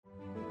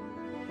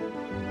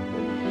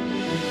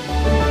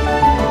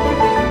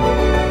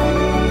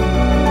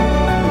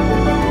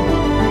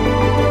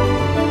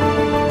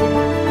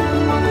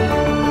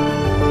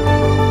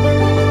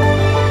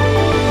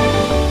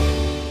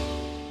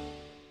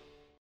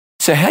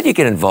So how do you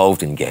get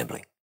involved in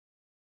gambling?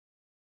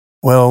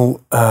 Well,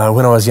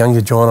 when I was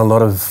younger, John, a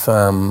lot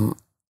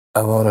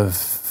of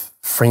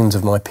friends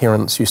of my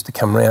parents used to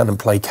come round and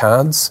play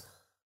cards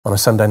on a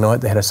Sunday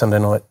night. They had a Sunday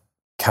night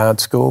card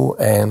school,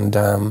 and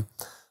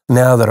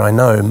now that I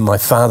know, my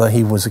father,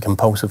 he was a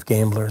compulsive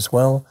gambler as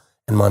well,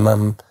 and my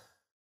mum,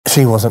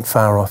 she wasn't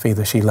far off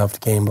either. She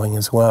loved gambling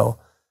as well,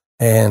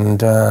 and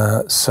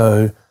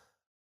so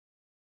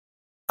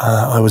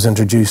I was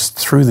introduced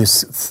through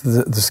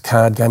this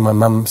card game. My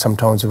mum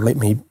sometimes would let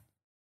me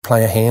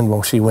play a hand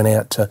while she went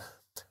out to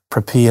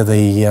prepare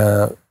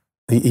the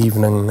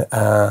evening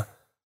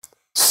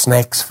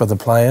snacks for the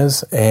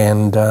players,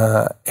 and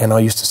I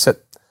used to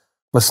sit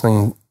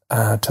listening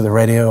to the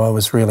radio. I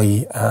was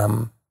really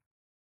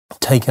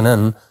taken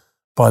in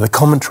by the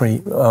commentary,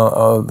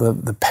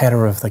 the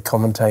patter of the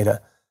commentator,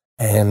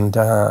 and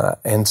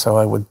so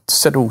I would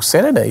sit all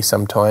Saturday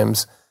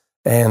sometimes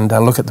and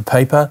look at the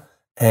paper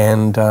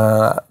and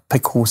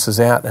pick horses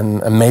out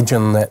and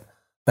imagine that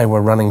they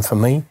were running for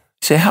me.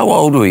 So how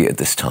old were you at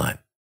this time?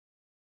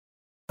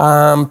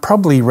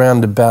 Probably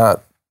round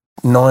about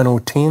 9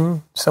 or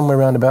 10, somewhere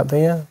around about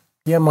there.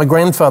 Yeah, my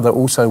grandfather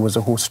also was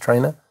a horse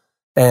trainer,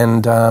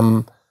 and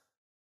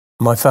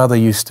my father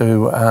used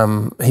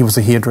to, he was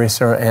a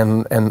hairdresser,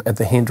 and at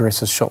the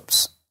hairdresser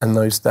shops in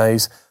those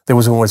days, there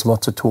was always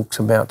lots of talks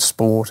about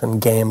sport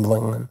and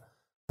gambling and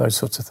those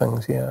sorts of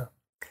things, yeah.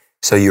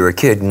 So you were a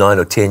kid, 9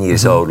 or 10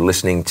 years old,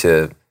 listening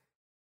to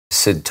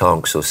Sid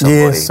Tonks or somebody.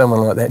 Yeah,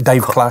 someone like that.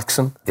 Dave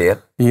Clarkson. Yeah.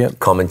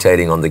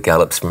 Commentating on the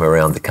gallops from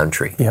around the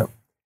country. Yeah.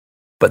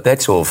 But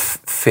that's all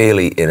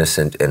fairly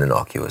innocent and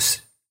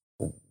innocuous.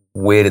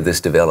 Where did this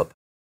develop?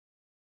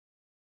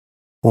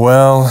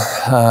 Well,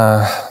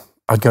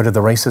 I'd go to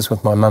the races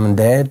with my mum and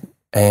dad,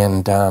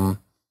 and the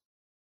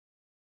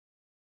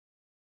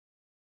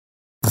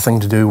thing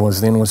to do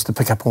was to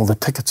pick up all the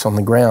tickets on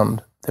the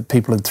ground that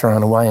people had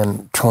thrown away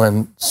and try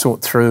and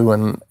sort through,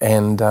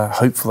 and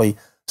hopefully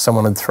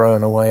someone had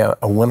thrown away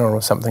a winner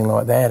or something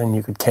like that, and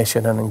you could cash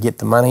it in and get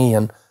the money.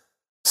 And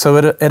so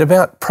at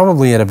about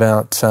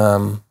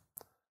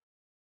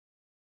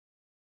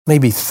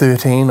maybe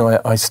 13,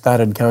 I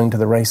started going to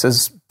the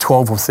races.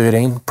 12 or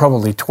 13,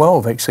 probably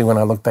 12 actually. When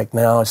I look back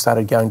now, I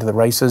started going to the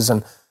races,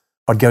 and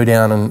I'd go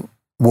down and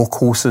walk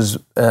horses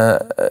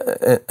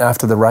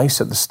after the race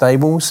at the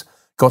stables.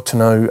 Got to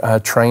know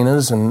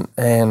trainers, and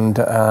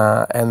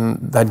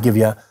they'd give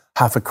you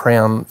half a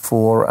crown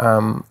for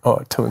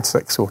 2 and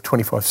 6 or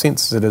 25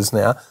 cents as it is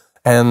now,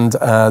 and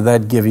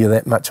they'd give you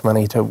that much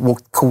money to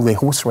call their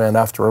horse around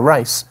after a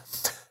race.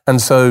 And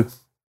so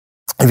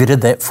if you did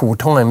that 4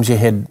 times, you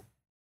had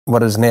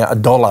what is now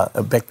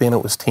 $1. Back then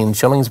it was 10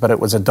 shillings, but it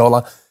was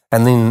 $1.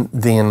 And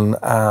then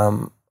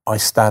I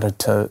started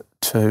to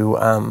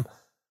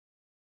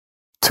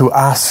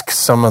ask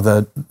some of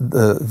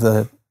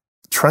the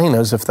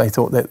trainers if they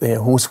thought that their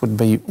horse would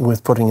be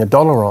worth putting $1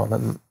 on,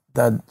 and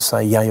they'd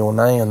say yay or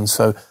nay. And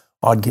so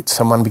I'd get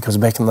someone, because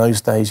back in those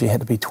days you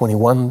had to be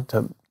 21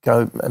 to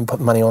go and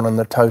put money on in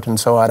the tote, and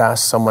so I'd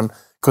ask someone,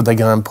 could they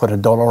go and put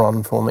 $1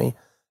 on for me?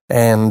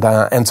 And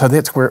so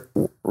that's where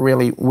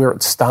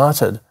it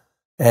started.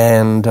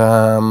 And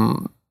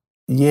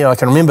I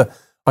can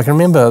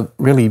remember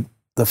really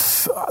the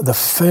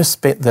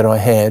first bet that I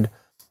had,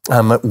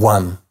 it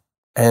won.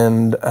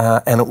 And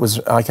it was,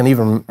 I can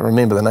even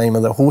remember the name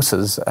of the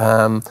horses,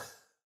 and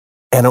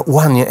it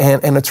won.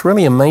 And it's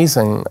really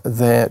amazing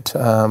that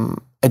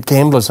at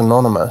Gamblers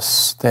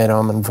Anonymous that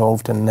I'm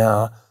involved in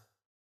now,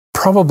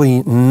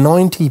 probably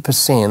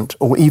 90%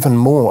 or even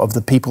more of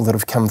the people that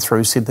have come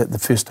through said that the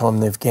first time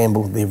they've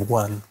gambled, they've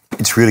won.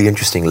 It's really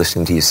interesting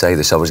listening to you say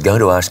this. I was going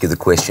to ask you the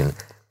question,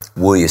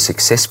 were you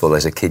successful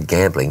as a kid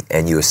gambling,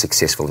 and you were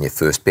successful in your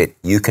first bet?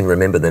 You can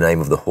remember the name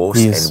of the horse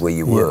and where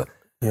you were.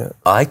 Yeah.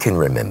 I can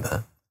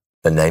remember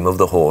the name of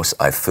the horse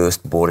I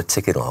first bought a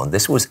ticket on.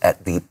 This was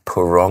at the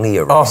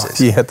Porongia races.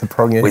 Oh, yeah, at the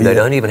Porongia. Where they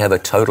don't even have a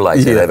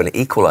totalizer, they have an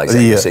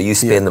equalizer. Yeah. So you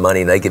spend the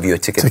money and they give you a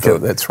ticket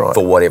that's right.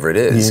 for whatever it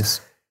is.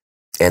 Yes.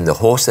 And the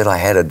horse that I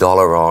had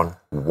 $1 on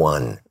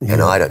won. Yeah.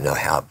 And I don't know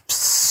how,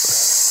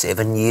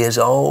 7 years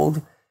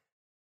old?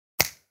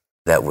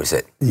 That was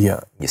it.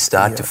 Yeah. You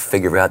start to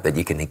figure out that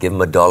you can give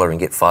them $1 and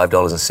get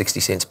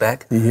 $5.60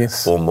 back.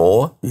 Yes. Or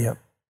more. Yeah.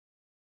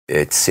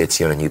 It sets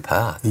you on a new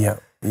path. Yeah.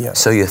 Yeah.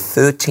 So you're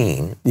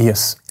 13.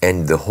 Yes.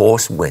 And the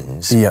horse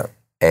wins. Yeah.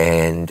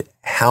 And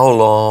how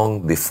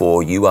long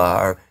before you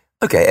are,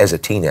 okay, as a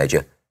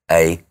teenager,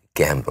 a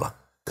gambler?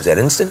 Was that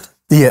instant?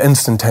 Yeah,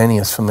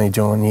 instantaneous for me,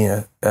 John,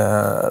 yeah.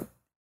 I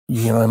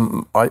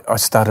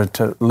started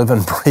to live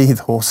and breathe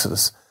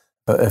horses.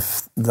 But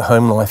if the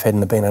home life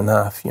hadn't been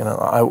enough,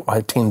 I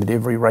attended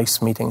every race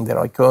meeting that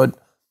I could.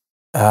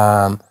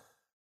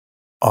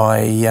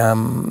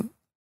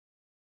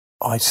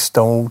 I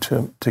stole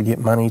to get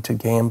money to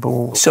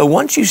gamble. So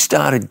once you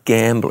started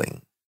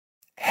gambling,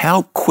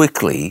 how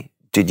quickly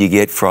did you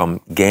get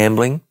from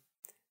gambling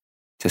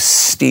to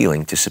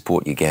stealing to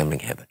support your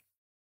gambling habit?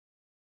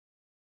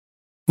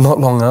 Not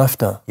long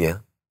after. Yeah.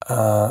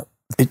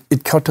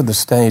 It got to the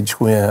stage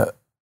where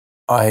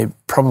I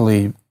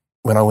probably,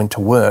 when I went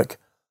to work,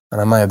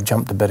 and I may have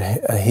jumped a bit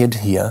ahead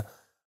here,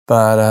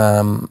 but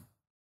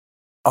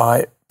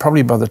I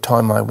probably by the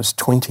time I was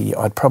 20,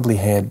 I'd probably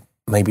had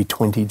maybe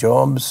 20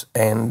 jobs,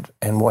 and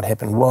what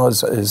happened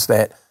is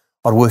that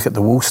I'd work at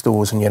the wool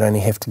stores and you'd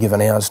only have to give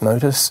an hour's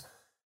notice,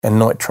 and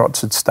night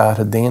trots had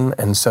started then,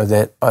 and so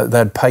that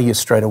they'd pay you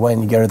straight away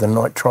and you go to the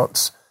night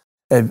trots,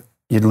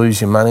 you'd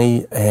lose your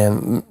money,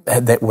 and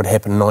that would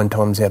happen 9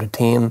 times out of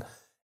 10,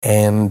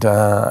 and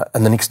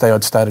the next day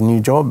I'd start a new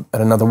job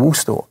at another wool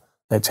store.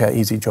 That's how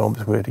easy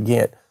jobs were to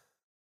get.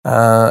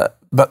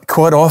 But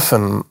quite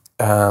often,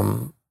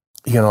 I'd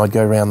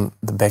go around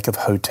the back of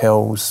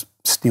hotels,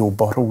 steal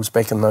bottles.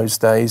 Back in those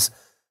days,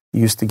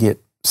 you used to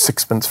get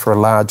 6pence for a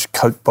large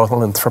Coke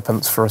bottle and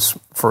 3pence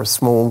for a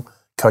small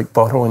Coke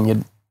bottle,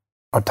 and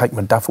I'd take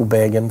my duffel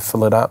bag in,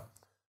 fill it up,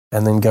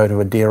 and then go to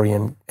a dairy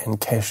and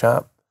cash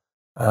up.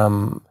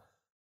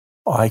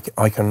 I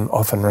can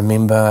often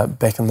remember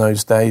back in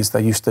those days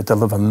they used to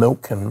deliver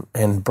milk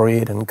and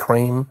bread and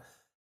cream,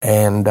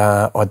 and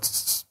I'd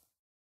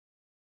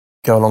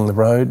go along the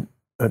road.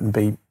 It'd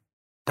be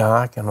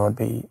dark, and I'd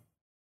be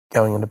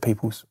going into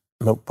people's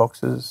milk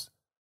boxes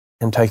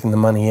and taking the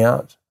money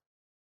out,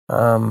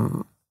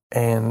 and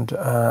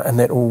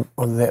that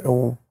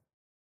all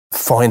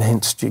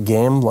financed your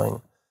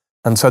gambling,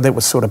 and so that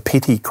was sort of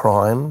petty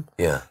crime.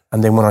 Yeah.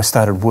 And then when I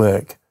started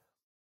work,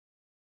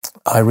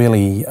 I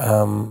really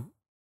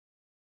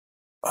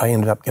I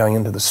ended up going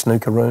into the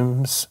snooker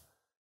rooms,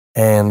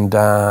 and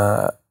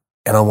I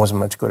wasn't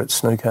much good at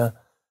snooker.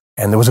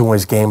 And there was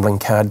always gambling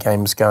card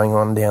games going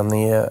on down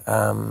there.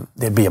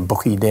 There'd be a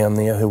bookie down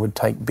there who would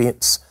take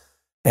bets.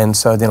 And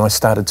so then I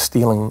started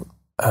stealing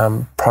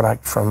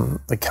product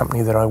from the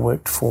company that I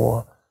worked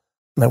for.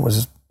 And that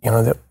was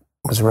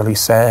really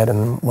sad.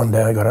 And one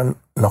day I got a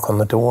knock on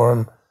the door,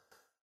 and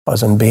I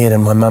was in bed,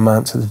 and my mum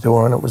answered the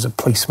door, and it was a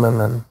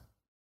policeman.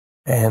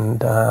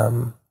 And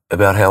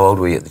about how old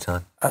were you at the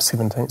time?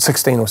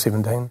 16 or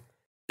 17.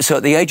 So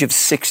at the age of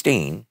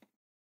 16,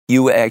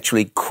 you were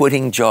actually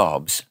quitting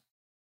jobs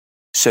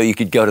so you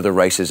could go to the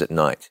races at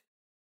night.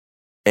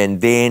 And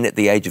then at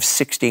the age of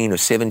 16 or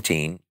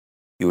 17,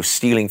 you were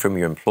stealing from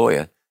your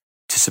employer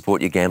to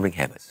support your gambling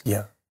habits.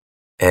 Yeah.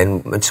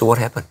 And so what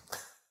happened?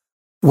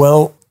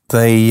 Well,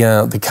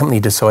 the company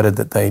decided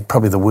that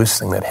probably the worst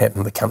thing that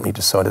happened, the company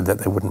decided that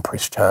they wouldn't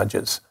press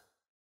charges.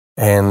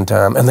 And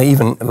they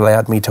even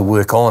allowed me to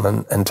work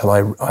on until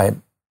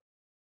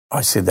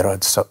I said that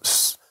I'd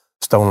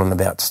stolen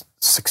about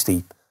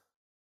 60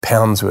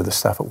 pounds worth of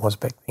stuff it was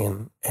back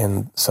then.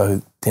 And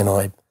so then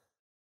I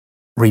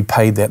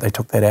repaid that. They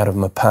took that out of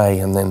my pay.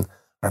 And then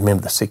I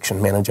remember the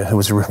section manager, who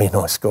was a really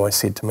nice guy,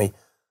 said to me,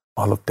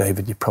 "Oh, look,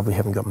 David, you probably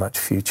haven't got much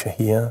future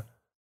here.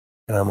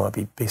 It might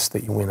be best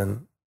that you went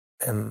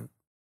and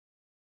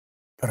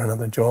got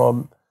another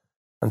job."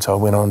 And so I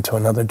went on to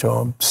another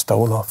job,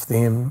 stole off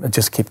them. It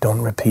just kept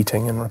on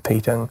repeating and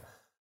repeating.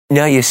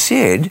 Now, you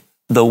said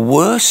the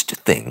worst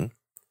thing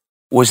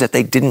was that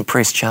they didn't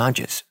press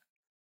charges.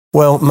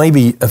 Well,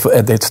 maybe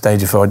at that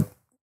stage, if I'd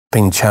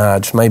been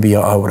charged, maybe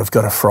I would have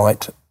got a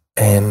fright,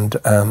 and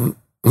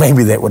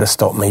maybe that would have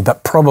stopped me,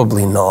 but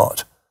probably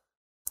not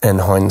in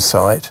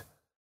hindsight,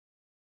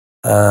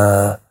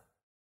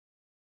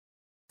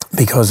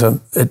 because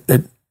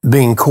it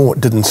being caught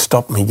didn't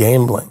stop me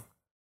gambling.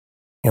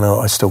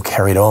 I still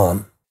carried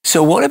on.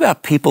 So what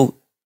about people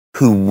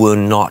who were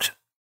not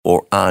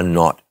or are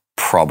not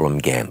problem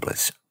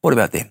gamblers? What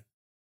about them?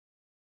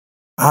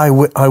 I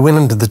went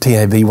into the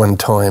TAB one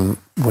time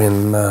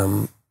when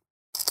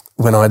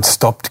I'd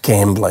stopped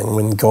gambling,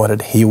 when God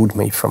had healed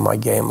me from my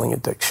gambling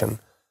addiction.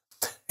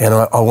 And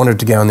I wanted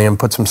to go in there and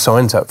put some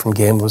signs up from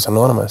Gamblers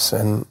Anonymous.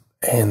 And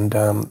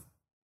the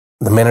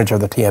manager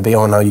of the TAB,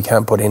 "Oh, no, you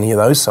can't put any of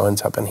those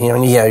signs up in here."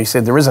 And he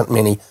said, "There isn't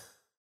many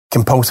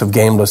compulsive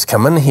gamblers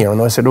come in here."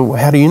 And I said, "Oh,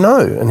 how do you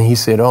know?" And he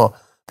said, "Oh,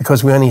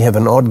 because we only have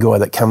an odd guy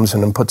that comes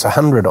in and puts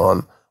 100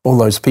 on. All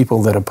those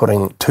people that are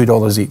putting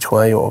 $2 each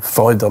way or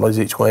 $5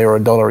 each way or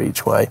 $1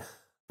 each way,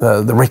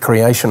 the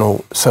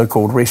recreational,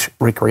 so-called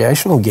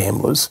recreational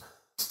gamblers,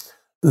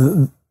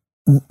 they're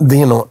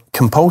not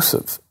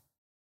compulsive.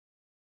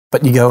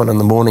 But you go in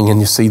the morning and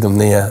you see them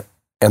there,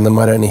 and they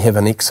might only have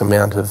an X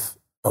amount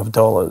of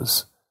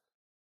dollars,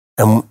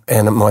 and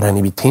it might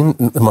only be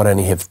they might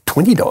only have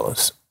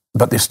 $20,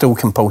 but they're still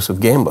compulsive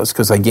gamblers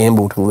because they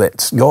gamble till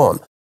that's gone."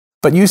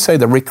 But you say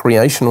the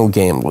recreational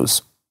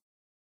gamblers.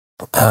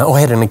 I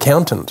had an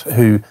accountant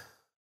who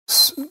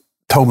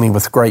told me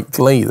with great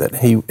glee that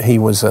he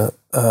was a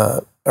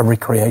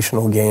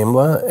recreational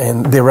gambler,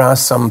 and there are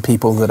some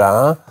people that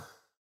are,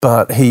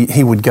 but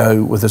he would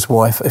go with his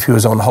wife. If he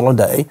was on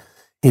holiday,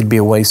 he'd be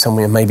away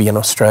somewhere, maybe in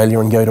Australia,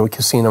 and go to a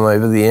casino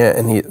over there,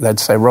 and they'd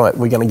say, "Right,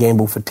 we're going to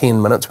gamble for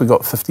 10 minutes. We've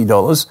got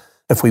 $50.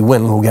 If we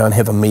win, we'll go and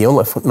have a meal.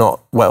 If not,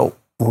 well,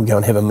 we'll go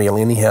and have a meal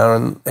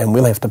anyhow, and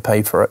we'll have to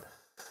pay for it."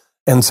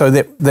 And so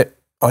that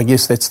I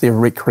guess that's their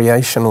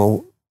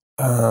recreational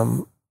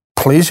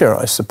pleasure,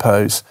 I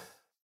suppose.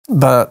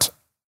 But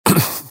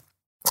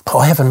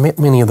I haven't met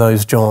many of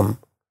those, John.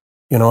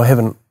 I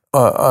haven't.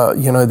 I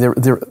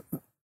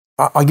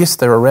I guess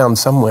they're around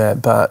somewhere,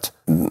 but,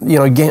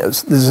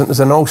 there's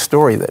an old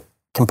story that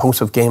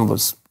compulsive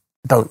gamblers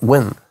don't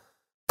win.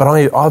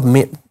 But I've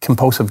met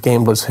compulsive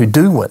gamblers who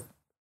do win,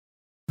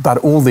 but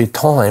all their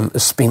time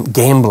is spent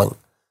gambling.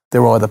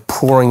 They're either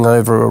poring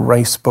over a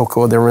race book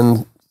or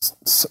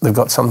they've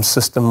got some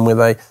system where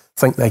they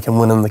think they can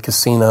win in the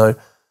casino.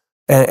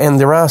 And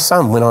there are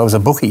some, when I was a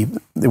bookie,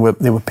 there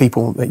were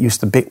people that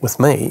used to bet with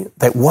me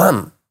that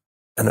won,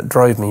 and it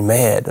drove me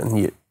mad.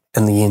 And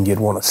in the end, you'd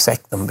want to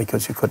sack them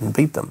because you couldn't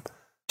beat them.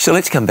 So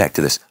let's come back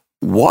to this.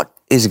 What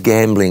is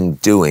gambling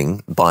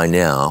doing by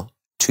now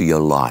to your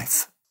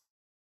life?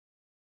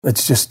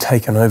 It's just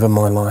taken over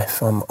my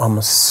life. I'm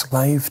a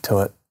slave to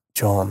it,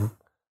 John.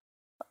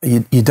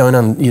 You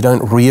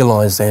don't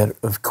realise that,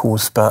 of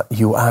course, but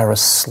you are a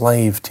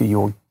slave to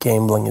your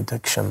gambling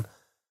addiction,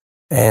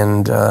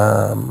 and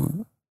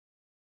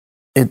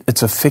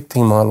it's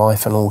affecting my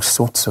life in all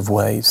sorts of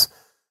ways.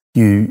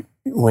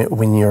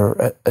 When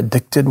you're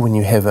addicted, when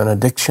you have an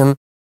addiction,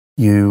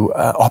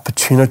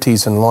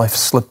 opportunities in life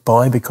slip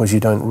by because you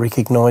don't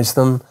recognise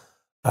them.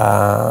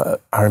 I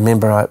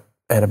remember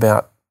at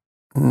about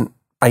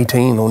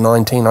 18 or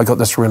 19, I got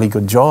this really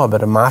good job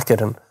at a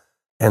market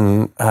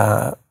in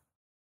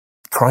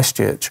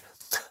Christchurch,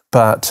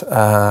 but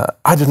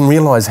I didn't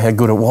realise how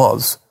good it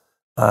was.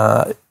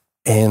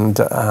 And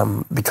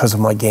because of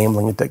my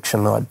gambling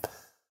addiction, I'd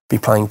be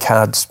playing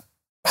cards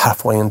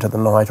halfway into the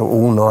night or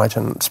all night,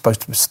 and it's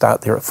supposed to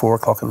start there at 4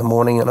 o'clock in the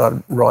morning, and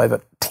I'd arrive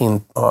at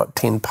 10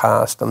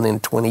 past, and then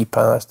 20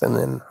 past, and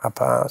then half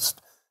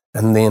past,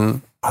 and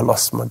then I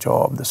lost my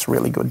job, this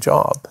really good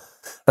job.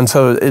 And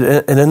so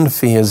it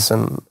interferes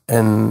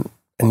in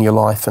your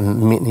life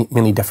in many,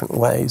 many different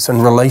ways.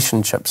 And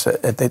relationships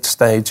at that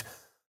stage,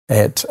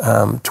 at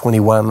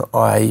 21,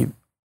 at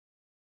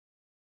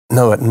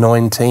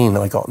 19,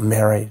 I got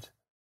married,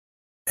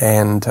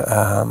 and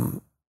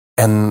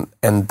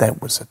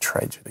that was a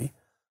tragedy.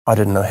 I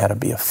didn't know how to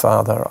be a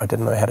father. I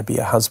didn't know how to be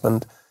a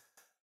husband,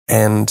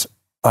 and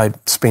I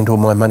spent all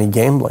my money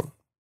gambling.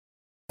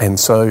 And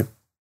so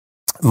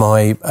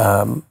my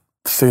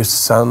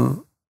first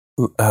son,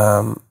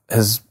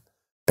 his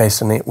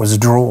bassinet was a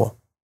drawer,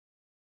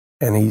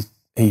 and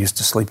he used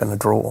to sleep in a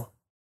drawer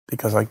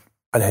because I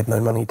had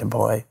no money to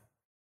buy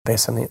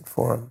bassinet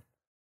for him.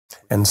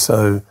 And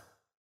so,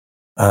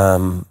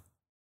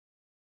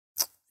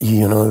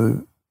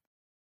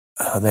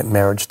 that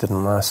marriage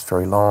didn't last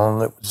very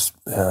long. It was,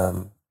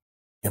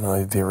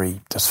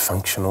 very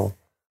dysfunctional.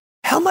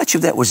 How much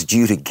of that was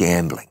due to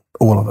gambling?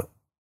 All of it.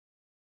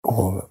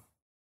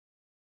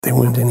 There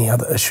weren't any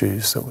other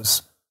issues. It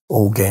was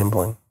all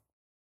gambling.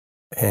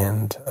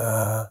 And,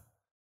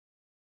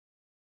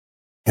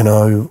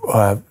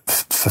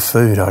 for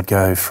food, I'd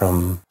go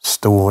from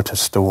store to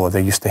store.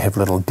 They used to have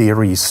little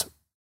dairies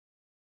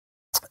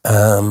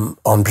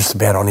on just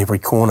about on every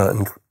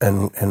corner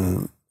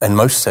in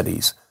most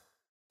cities.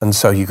 And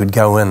so you could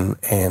go in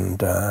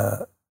and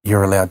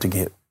you're allowed to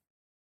get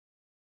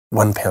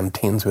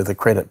 £1.10s worth of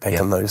credit back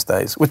in those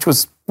days, which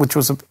was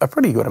a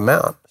pretty good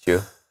amount.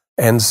 Sure.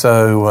 And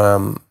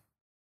so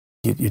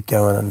you'd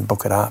go in and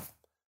book it up,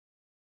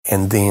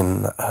 and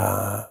then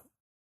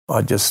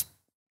I'd just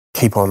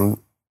keep on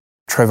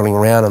travelling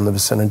around in the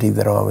vicinity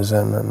that I was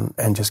in,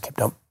 and just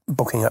kept up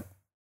booking up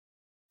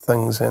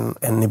things and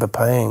never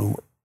paying.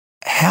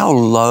 How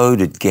low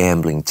did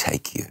gambling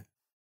take you?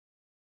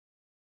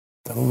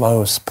 The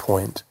lowest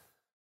point,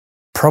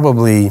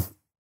 probably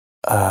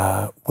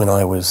when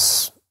I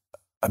was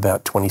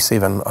about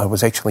 27, I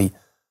was actually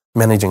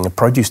managing a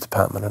produce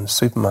department in a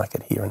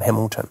supermarket here in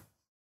Hamilton.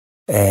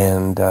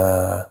 And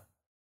how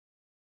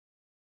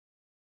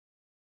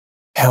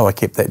I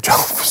kept that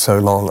job for so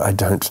long, I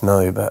don't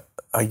know, but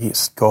I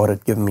guess God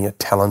had given me a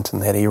talent in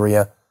that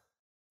area.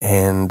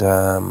 And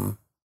then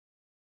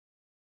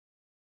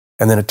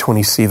at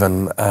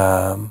 27,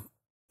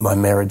 my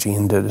marriage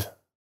ended.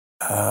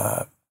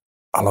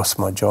 I lost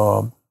my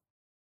job,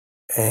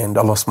 and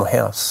I lost my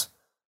house.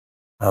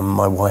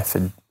 My wife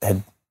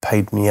had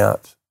paid me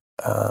out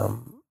the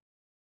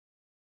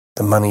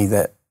money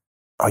that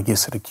I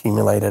guess had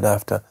accumulated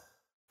after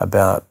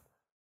about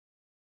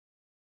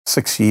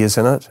 6 years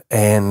in it.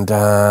 And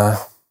on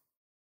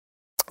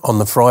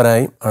the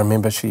Friday, I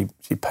remember she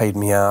paid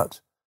me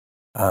out.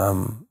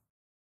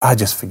 I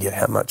just forget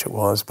how much it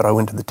was, but I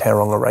went to the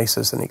Tauranga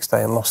races the next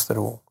day and lost it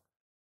all.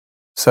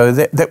 So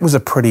that was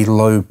a pretty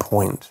low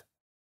point.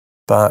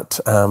 But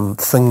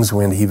things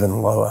went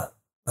even lower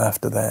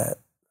after that.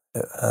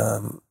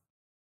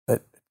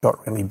 It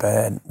got really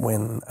bad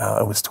when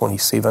I was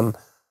 27,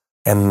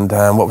 and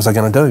what was I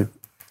going to do?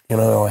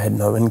 I had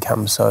no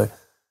income. So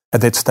at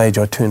that stage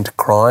I turned to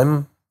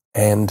crime,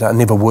 and I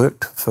never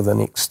worked for the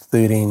next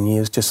 13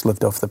 years, just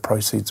lived off the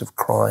proceeds of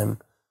crime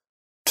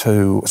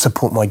to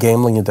support my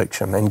gambling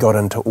addiction, and got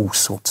into all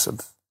sorts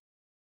of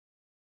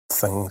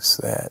things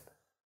that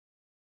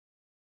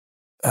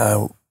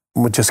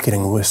were just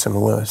getting worse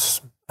and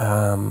worse.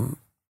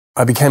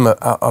 I became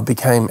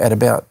at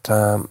about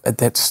at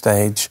that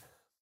stage,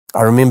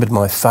 I remembered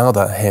my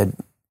father had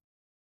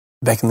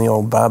back in the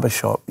old barber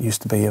shop,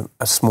 used to be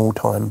a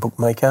small-time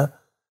bookmaker.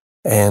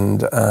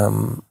 And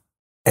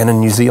in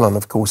New Zealand,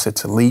 of course,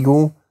 it's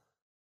illegal.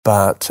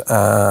 But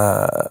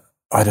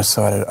I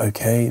decided,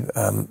 okay,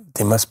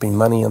 there must be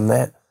money in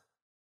that.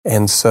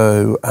 And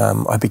so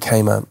I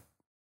became a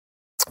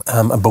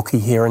bookie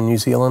here in New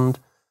Zealand.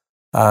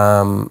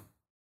 And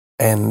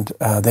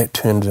that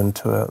turned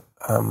into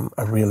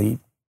a really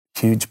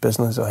huge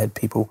business. I had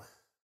people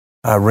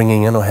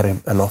ringing in. I had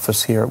an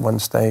office here at one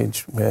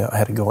stage where I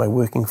had a guy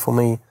working for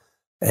me,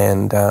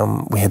 and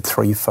we had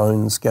 3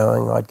 phones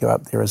going. I'd go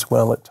up there as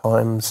well at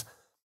times,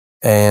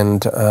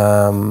 and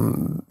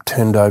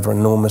turned over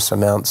enormous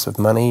amounts of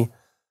money.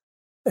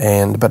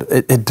 But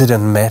it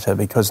didn't matter,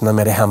 because no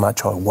matter how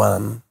much I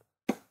won,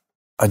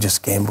 I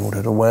just gambled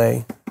it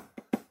away.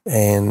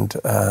 And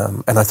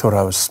I thought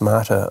I was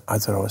smarter. I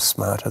thought I was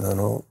smarter than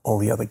all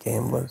the other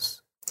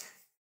gamblers.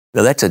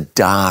 Now, that's a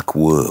dark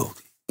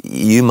world.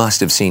 You must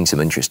have seen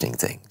some interesting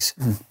things.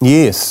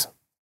 Yes.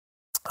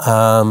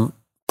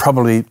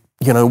 Probably,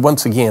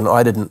 once again,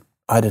 I didn't,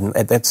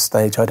 at that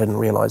stage, I didn't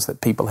realise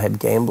that people had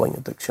gambling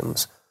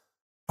addictions.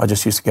 I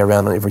just used to go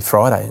around every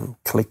Friday and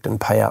collect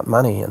and pay out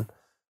money. And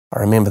I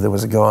remember there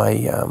was a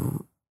guy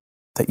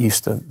that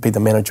used to be the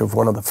manager of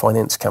one of the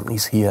finance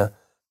companies here,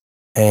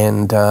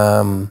 and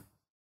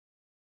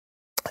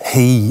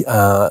he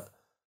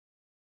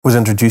was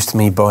introduced to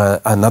me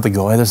by another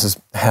guy. This is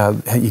how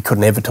you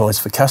couldn't advertise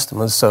for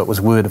customers, so it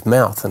was word of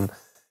mouth.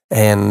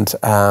 And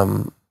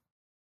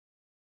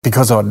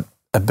because I'd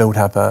built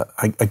up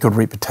a good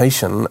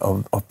reputation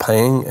of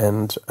paying,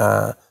 and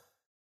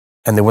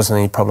there wasn't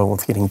any problem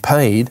with getting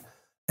paid,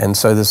 and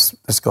so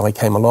this guy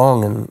came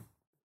along and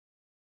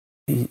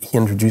he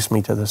introduced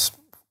me to this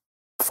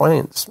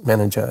finance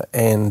manager,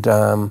 and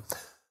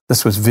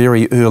this was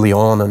very early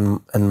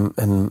on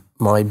in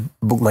my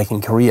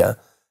bookmaking career.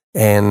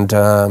 And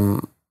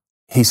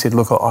he said,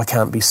 look, I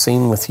can't be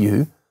seen with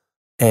you.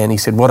 And he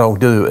said, what I'll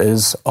do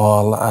is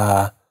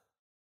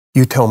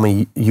you tell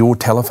me your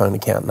telephone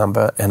account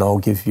number and I'll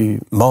give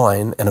you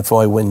mine. And if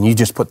I win, you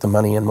just put the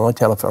money in my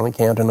telephone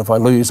account. And if I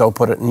lose, I'll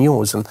put it in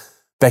yours. And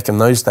back in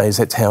those days,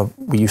 that's how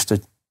we used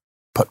to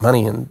put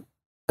money in.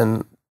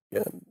 And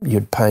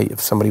you'd pay,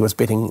 if somebody was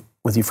betting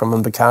with you from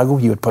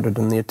Invercargill, you would put it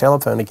in their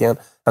telephone account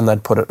and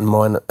they'd put it in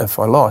mine if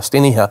I lost.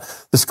 Anyhow,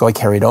 this guy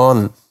carried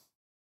on.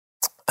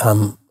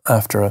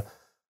 After a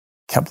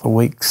couple of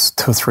weeks,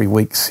 2 or 3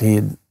 weeks, he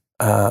had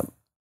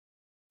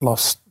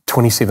lost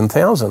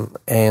 27,000,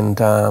 and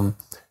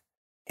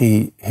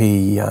he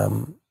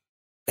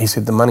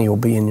said the money will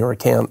be in your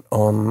account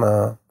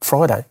on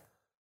Friday.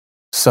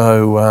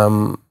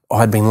 So I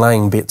had been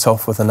laying bets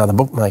off with another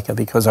bookmaker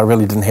because I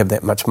really didn't have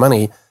that much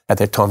money at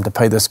that time to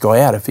pay this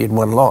guy out if he had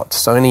won lots.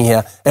 So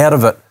anyhow, out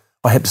of it,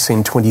 I had to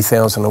send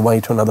 20,000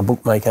 away to another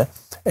bookmaker,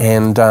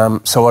 and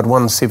so I'd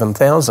won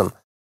 7,000.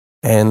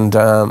 And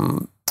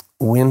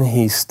when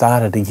he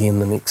started again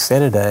the next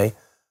Saturday,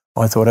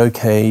 I thought,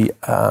 okay,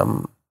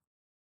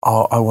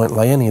 I won't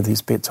lay any of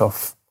these bets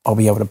off. I'll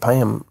be able to pay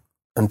him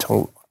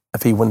until,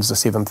 if he wins the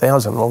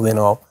 7,000, well, then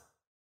I'll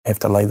have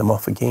to lay them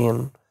off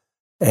again.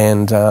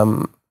 And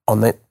on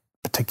that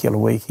particular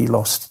week, he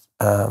lost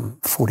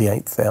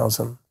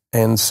 48,000.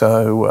 And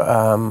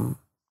so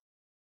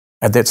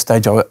at that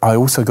stage, I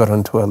also got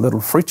into a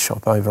little fruit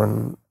shop over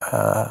in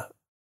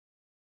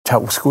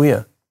Chartwell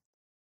Square.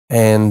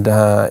 And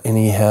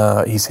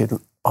anyhow, he said,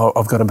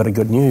 I've got a bit of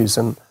good news.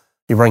 And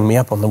he rang me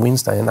up on the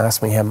Wednesday and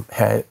asked me how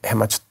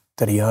much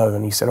did he owe.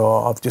 And he said,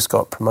 I've just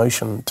got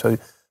promotion to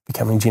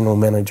becoming general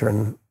manager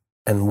in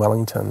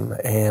Wellington.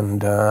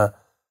 And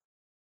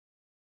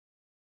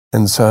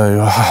so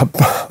I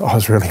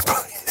was really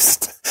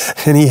pleased.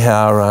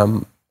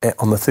 Anyhow,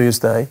 on the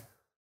Thursday,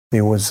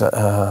 there was,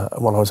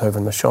 while I was over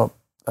in the shop,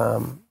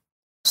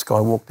 this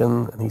guy walked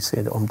in and he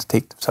said, I'm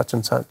Detective such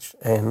and such,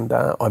 and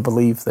I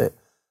believe that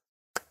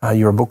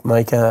you're a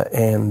bookmaker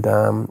and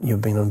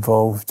you've been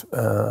involved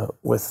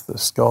with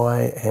this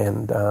guy,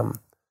 and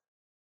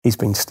he's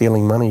been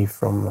stealing money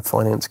from the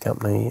finance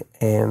company,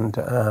 and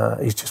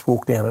he's just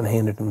walked down and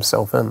handed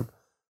himself in.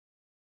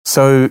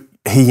 So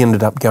he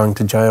ended up going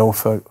to jail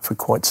for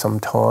quite some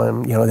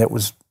time. That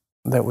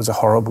was a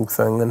horrible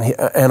thing,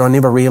 and I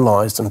never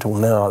realised until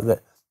now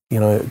that,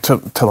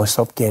 till I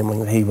stopped gambling,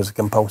 that he was a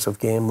compulsive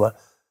gambler.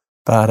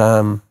 But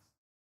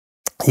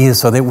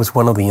so that was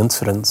one of the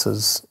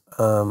incidences.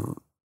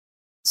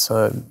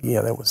 So,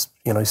 that was,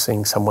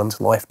 seeing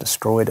someone's life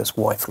destroyed. His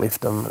wife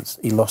left him,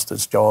 he lost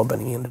his job,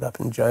 and he ended up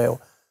in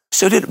jail.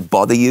 So did it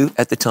bother you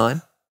at the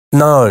time?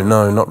 No,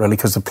 not really,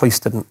 because the police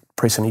didn't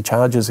press any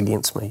charges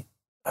against me.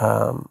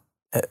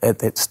 At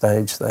that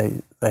stage,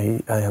 they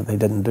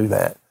didn't do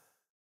that.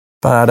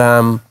 But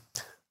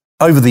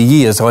over the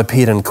years, I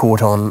appeared in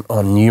court on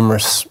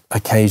numerous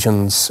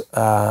occasions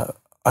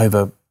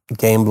over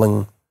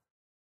gambling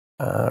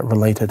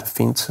related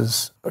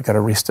offences. I got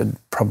arrested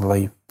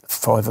probably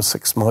 5 or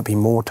 6, might be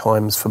more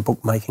times, for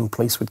bookmaking.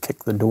 Police would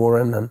kick the door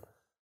in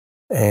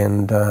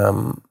and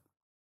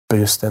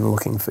burst in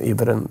looking for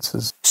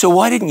evidences. So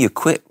why didn't you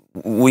quit?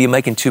 Were you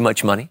making too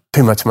much money?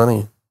 Too much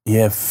money.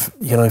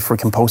 for a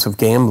compulsive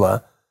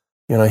gambler,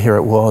 here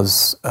it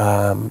was.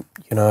 I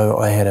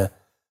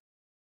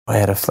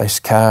had a flash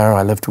car.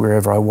 I lived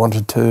wherever I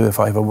wanted to. If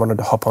I ever wanted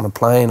to hop on a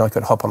plane, I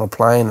could hop on a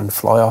plane and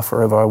fly off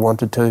wherever I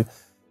wanted to.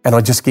 And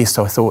I just guessed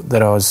I thought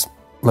that I was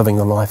living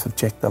the life of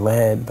Jack the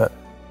Lad, but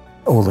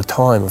all the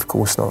time, of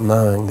course, not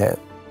knowing that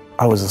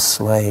I was a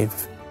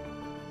slave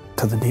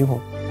to the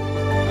devil.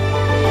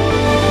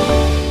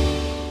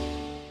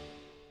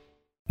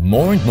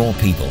 More and more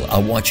people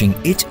are watching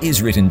It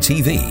Is Written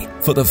TV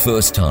for the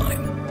first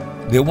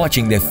time. They're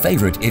watching their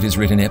favourite It Is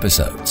Written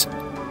episodes,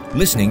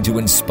 listening to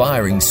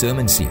inspiring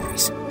sermon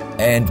series,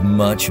 and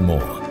much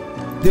more.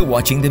 They're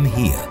watching them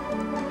here,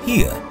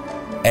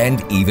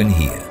 and even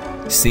here.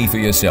 See for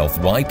yourself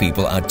why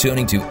people are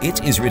turning to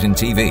It Is Written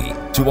TV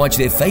to watch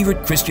their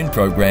favourite Christian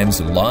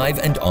programs live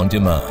and on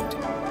demand.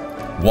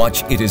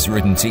 Watch It Is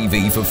Written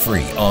TV for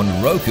free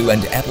on Roku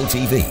and Apple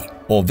TV,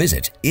 or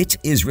visit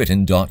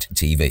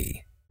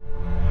itiswritten.tv.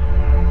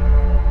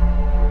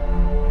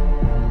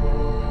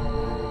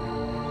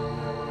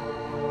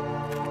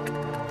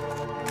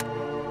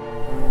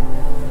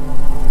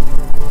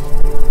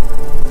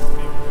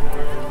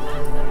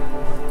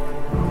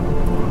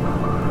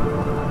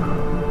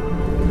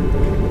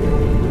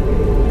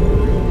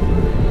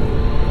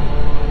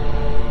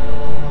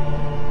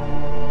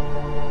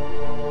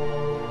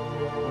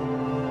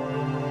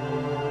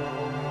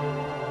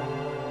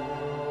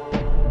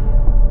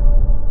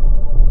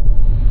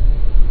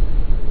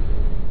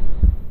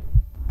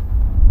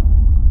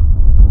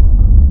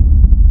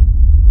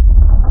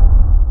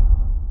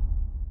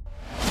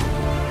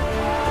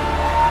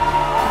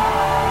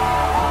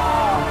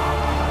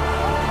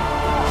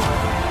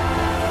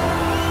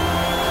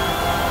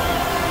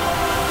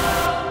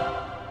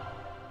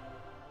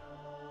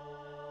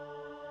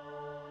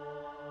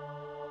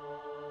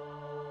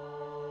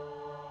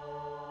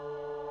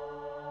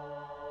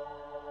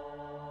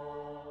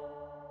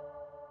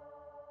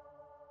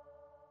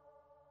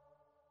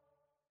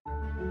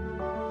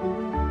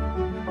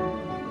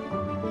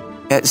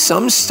 At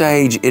some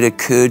stage, it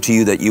occurred to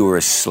you that you were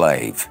a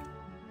slave.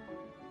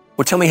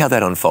 Well, tell me how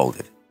that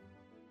unfolded.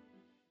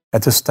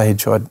 At this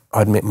stage,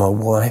 I'd met my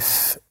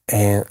wife,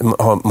 and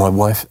my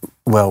wife.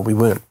 Well, we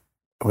weren't.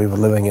 We were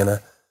living in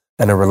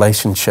a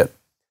relationship,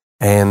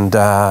 and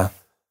I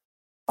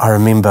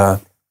remember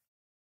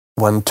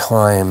one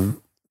time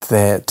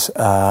that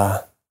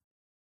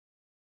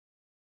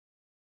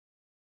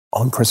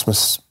on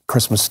Christmas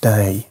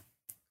Day,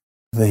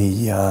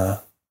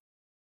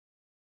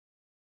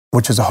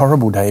 which is a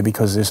horrible day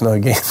because there's no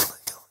gambling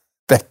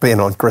back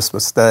then on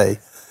Christmas Day.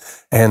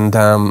 And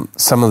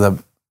some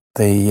of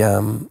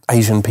the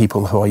Asian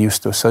people who I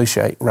used to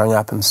associate rang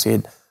up and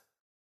said,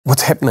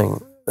 "What's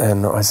happening?"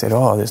 And I said,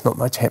 "Oh, there's not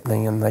much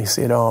happening." And they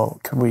said, "Oh,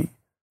 could we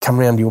come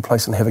round to your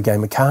place and have a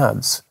game of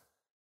cards?"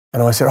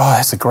 And I said, "Oh,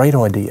 that's a great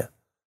idea."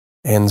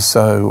 And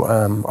so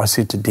I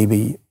said to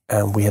Debbie,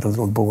 we had a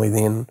little boy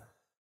then,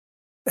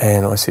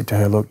 and I said to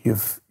her, "Look,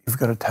 you've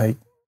got to take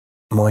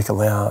Michael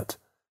out,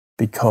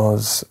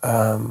 because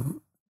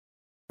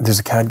there's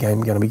a card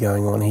game going to be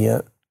going on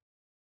here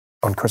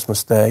on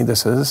Christmas Day,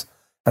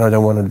 and I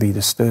don't want it to be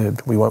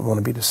disturbed. We won't want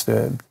to be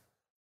disturbed."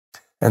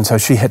 And so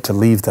she had to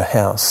leave the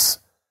house,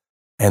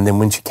 and then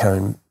when she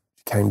came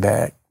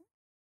back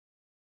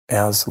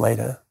hours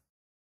later,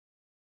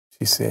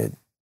 she said,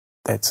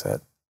 "That's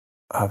it,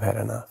 I've had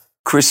enough."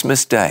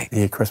 Christmas Day?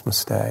 Yeah,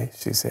 Christmas Day.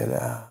 She said,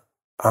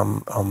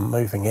 I'm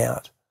moving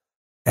out.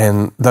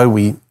 And though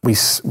we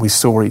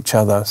saw each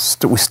other,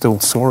 we still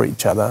saw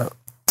each other.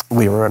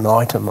 We were an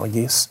item, I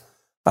guess.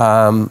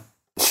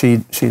 She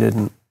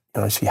didn't.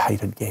 She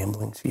hated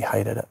gambling. She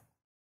hated it.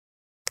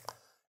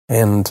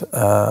 And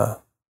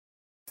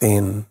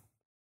then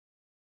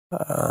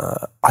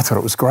I thought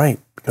it was great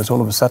because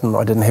all of a sudden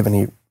I didn't have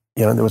any.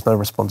 There was no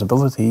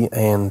responsibility,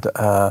 and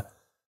that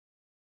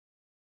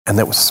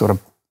was sort of,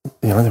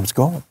 that was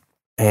gone.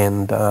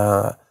 And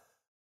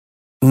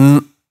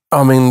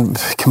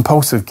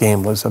compulsive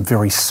gamblers are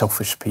very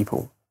selfish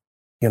people.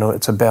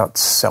 It's about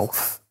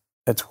self.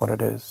 That's what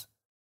it is.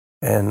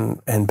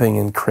 And being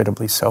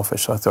incredibly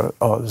selfish, I thought, it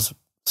was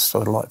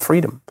sort of like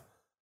freedom.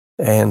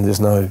 And there's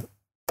no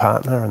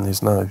partner and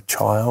there's no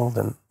child.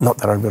 And not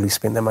that I really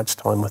spent that much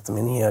time with them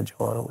anyhow,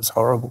 John. It was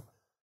horrible.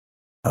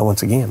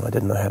 Once again, I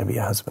didn't know how to be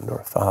a husband or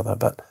a father.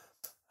 But,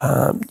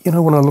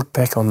 when I look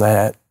back on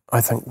that,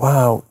 I think,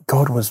 wow,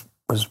 God was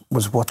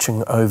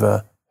watching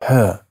over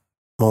her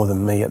more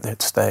than me at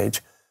that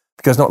stage.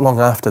 Because not long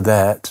after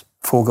that,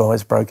 4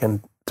 guys broke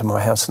into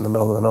my house in the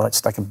middle of the night,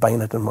 stuck a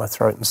bayonet in my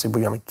throat and said,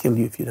 "We're going to kill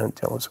you if you don't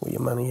tell us where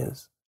your money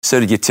is." So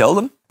did you tell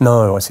them?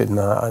 No, I said,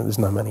 "No, there's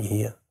no money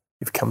here.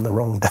 You've come the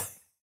wrong day."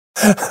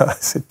 I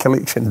said,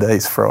 "Collection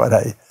day's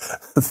Friday.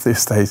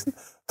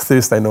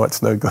 Thursday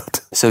night's no good."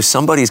 So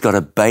somebody's got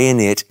a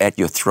bayonet at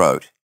your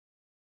throat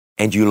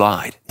and you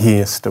lied?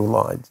 Yeah, still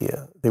lied,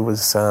 yeah. There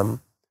was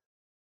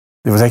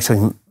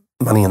actually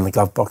money in the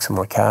glove box in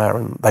my car,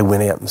 and they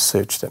went out and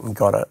searched it and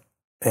got it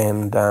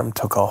and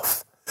took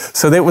off.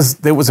 So that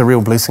was a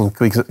real blessing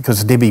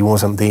because Debbie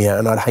wasn't there,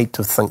 and I'd hate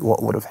to think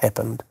what would have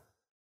happened.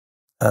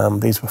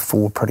 These were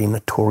 4 pretty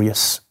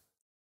notorious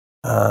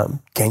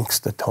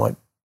gangster type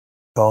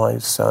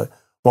guys. So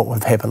what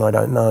would have happened, I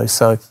don't know.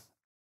 So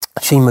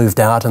she moved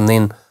out, and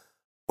then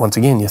once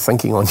again, you're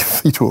thinking on your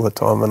feet all the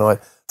time. And I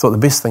thought the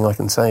best thing I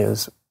can say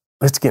is,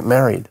 let's get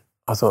married.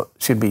 I thought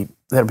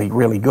that'd be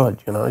really good,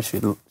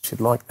 she'd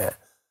like that.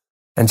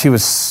 And she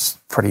was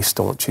pretty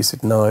staunch. She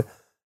said, no,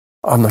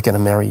 I'm not going to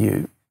marry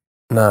you.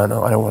 No,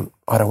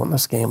 I don't want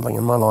this gambling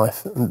in my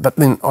life. But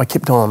then I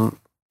kept on,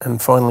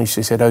 and finally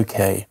she said,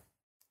 okay,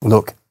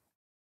 look,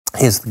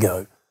 here's the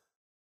go.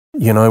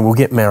 We'll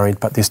get married,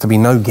 but there's to be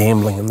no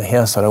gambling in the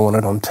house. I don't want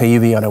it on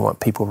TV. I don't want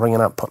people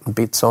ringing up, putting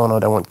bets on. I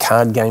don't want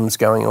card games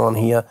going on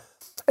here.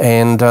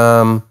 And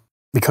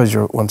because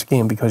you're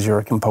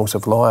a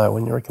compulsive liar,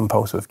 when you're a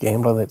compulsive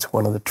gambler, that's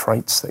one of the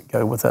traits that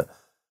go with it.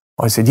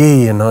 I said,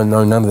 no,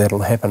 none of that will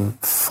happen,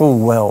 full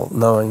well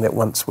knowing that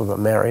once we were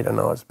married and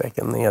I was back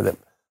in there, that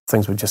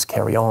things would just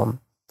carry on.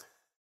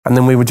 And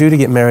then we were due to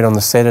get married on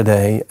the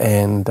Saturday,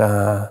 and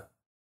on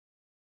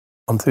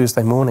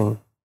Thursday morning,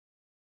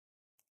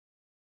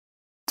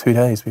 2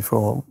 days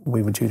before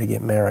we were due to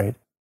get married,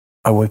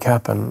 I woke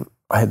up and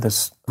I had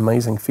this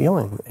amazing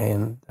feeling,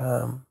 and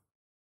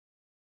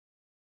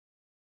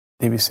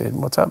Debbie said,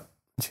 what's up?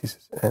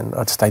 And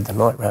I'd stayed the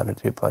night round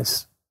at her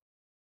place.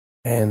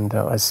 And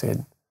I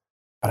said,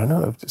 I don't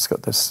know, I've just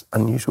got this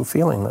unusual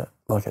feeling that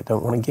like I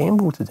don't want to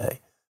gamble today.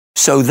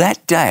 So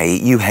that day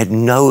you had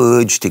no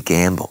urge to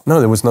gamble? No,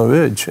 there was no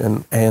urge.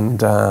 And then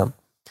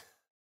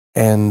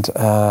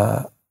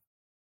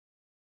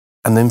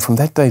from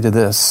that day to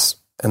this,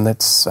 and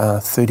that's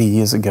 30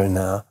 years ago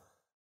now,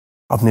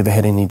 I've never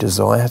had any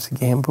desire to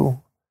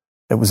gamble.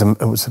 It was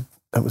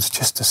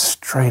just a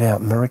straight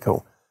out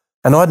miracle.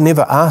 And I'd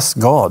never asked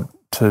God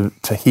to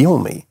heal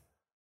me.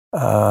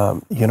 I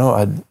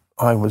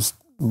was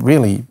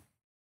really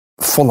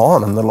full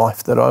on in the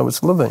life that I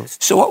was living.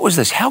 So what was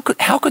this? How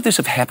could this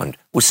have happened?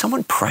 Was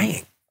someone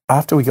praying?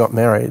 After we got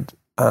married,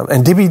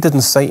 and Debbie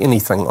didn't say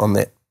anything on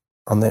that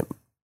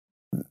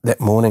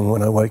morning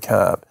when I woke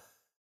up,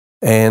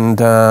 and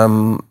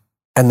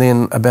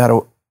then about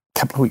a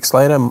couple of weeks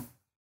later,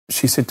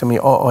 she said to me,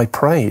 "Oh, I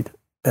prayed,"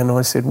 and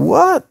I said,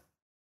 "What?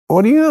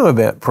 What do you know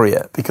about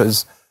prayer?"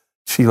 Because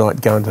she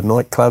liked going to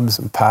nightclubs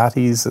and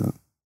parties and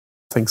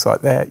things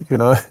like that,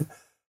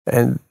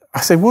 And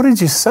I said, "What did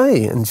you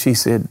say?" And she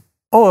said,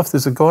 "Oh, if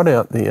there's a God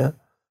out there,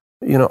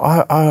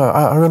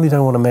 I really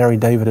don't want to marry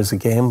David as a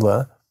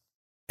gambler,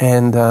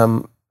 and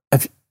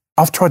if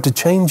I've tried to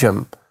change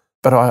him,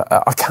 but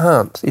I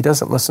can't. He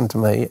doesn't listen to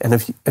me. And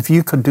if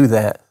you could do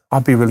that,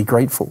 I'd be really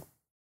grateful."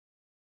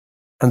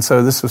 And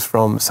so this was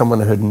from someone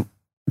who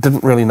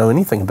didn't really know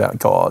anything about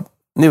God,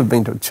 never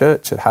been to a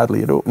church, had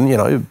hardly at all.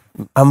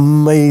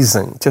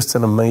 Amazing, just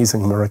an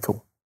amazing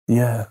miracle.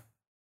 Yeah.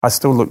 I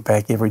still look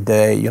back every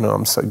day,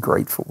 I'm so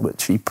grateful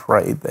that she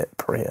prayed that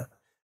prayer.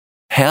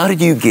 How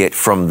did you get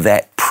from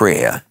that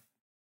prayer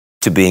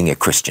to being a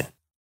Christian?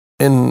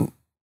 In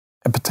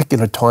a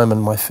particular time in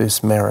my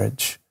first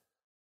marriage,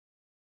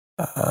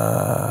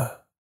 I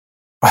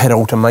had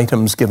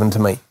ultimatums given to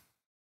me.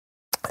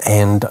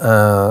 And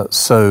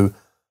so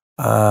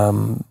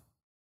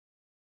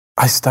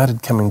I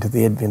started coming to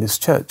the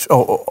Adventist church.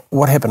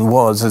 What happened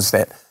is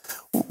that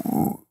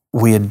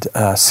we had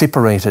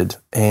separated,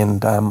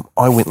 and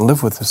I went and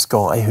lived with this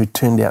guy who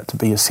turned out to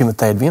be a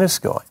Seventh-day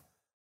Adventist guy.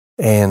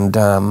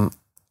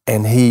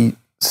 And he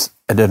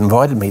had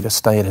invited me to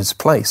stay at his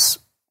place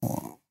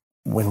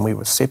when we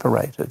were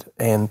separated.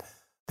 And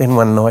then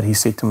one night he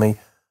said to me,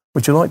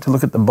 "Would you like to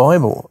look at the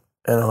Bible?"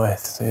 And I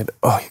said,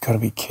 "Oh, you've got to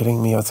be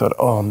kidding me." I thought,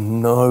 "Oh,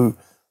 no."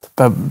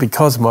 But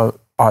because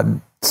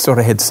I'd sort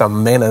of had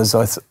some manners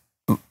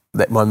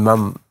that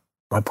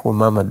my poor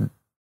mum had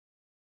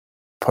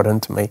put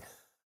into me,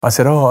 I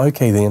said, "Oh,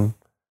 okay then."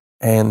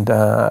 And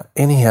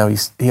anyhow,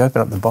 he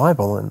opened up the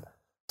Bible and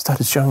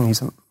started showing me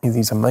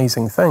these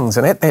amazing things.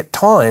 And at that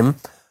time,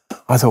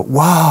 I thought,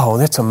 wow,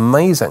 that's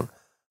amazing.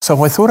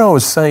 So I thought I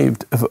was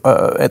saved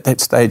at that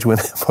stage when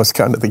I was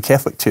going to the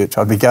Catholic Church.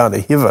 I'd be going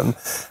to heaven.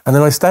 And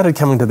then I started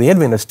coming to the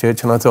Adventist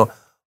Church, and I thought,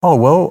 oh,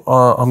 well,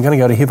 I'm going to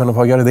go to heaven if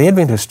I go to the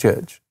Adventist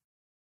Church.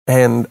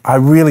 And I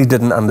really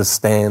didn't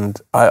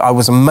understand. I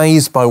was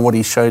amazed by what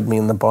he showed me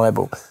in the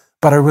Bible,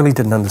 but I really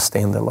didn't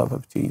understand the love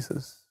of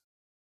Jesus.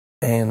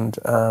 And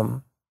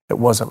it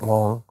wasn't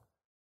long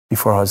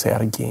before I was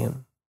out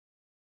again.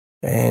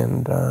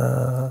 And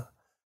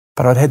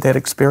but I'd had that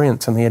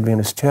experience in the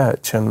Adventist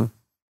Church, and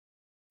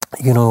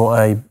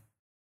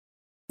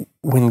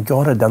when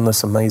God had done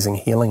this amazing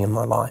healing in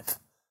my life,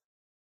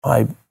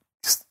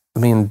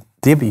 me and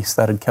Debbie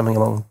started coming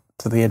along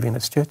to the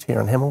Adventist Church here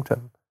in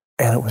Hamilton,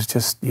 and it was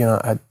just,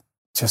 I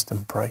just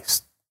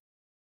embraced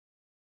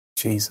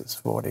Jesus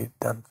for what he'd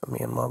done for me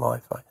in my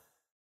life.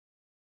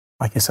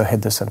 I guess I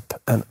had this an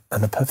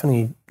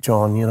epiphany,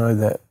 John,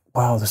 that,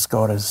 wow, this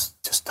God is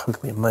just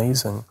totally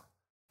amazing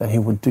that he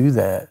would do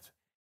that.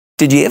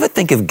 Did you ever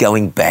think of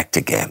going back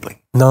to gambling?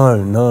 No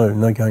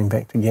going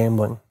back to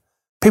gambling.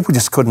 people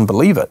just couldn't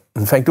believe it.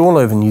 In fact, all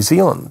over New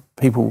Zealand,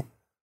 people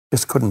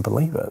just couldn't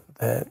believe it,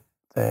 that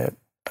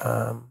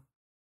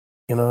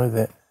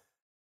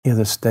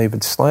this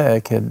David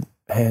Slack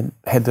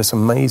had this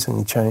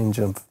amazing change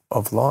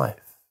of life.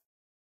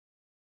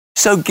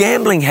 So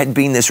gambling had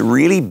been this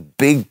really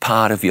big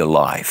part of your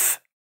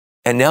life,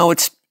 and now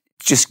it's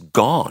just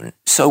gone.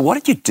 So what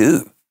did you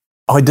do?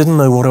 I didn't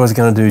know what I was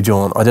going to do,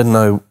 John. I didn't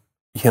know,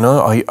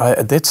 I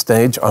at that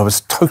stage, I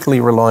was totally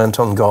reliant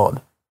on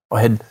God.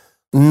 I had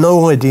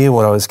no idea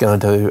what I was going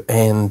to do.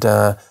 And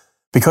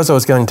because I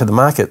was going to the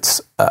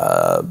markets,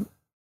 and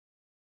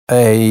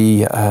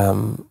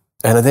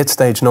at that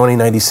stage,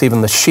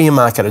 1987, the share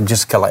market had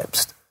just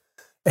collapsed.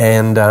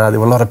 And there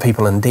were a lot of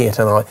people in debt.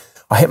 And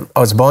I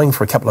was buying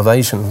for a couple of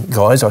Asian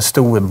guys. I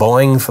still were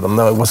buying for them,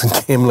 though I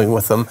wasn't gambling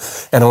with them.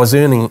 And I was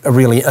earning a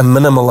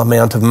minimal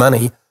amount of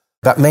money.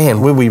 But man,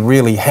 were we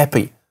really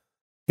happy.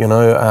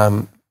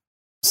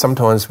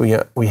 Sometimes we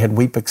had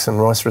Weet-Bix and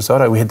rice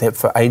risotto. We had that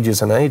for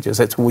ages and ages.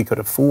 That's all we could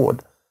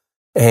afford.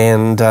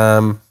 And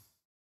then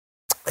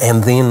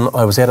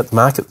I was out at the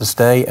market this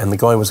day, and the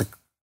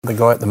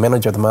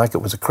manager of the market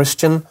was a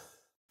Christian.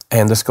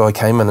 And this guy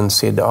came in and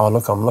said, "Oh,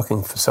 look, I'm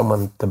looking for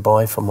someone to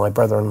buy for my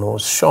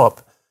brother-in-law's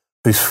shop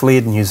who's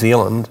fled New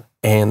Zealand,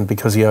 and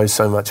because he owes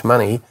so much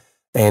money."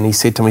 And he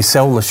said to me,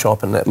 "Sell the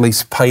shop and at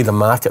least pay the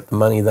market the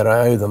money that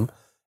I owe them,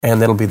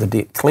 and that'll be the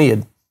debt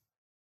cleared."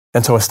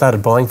 And so I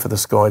started buying for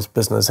this guy's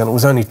business, and it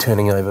was only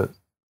turning over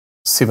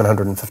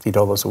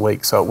 $750 a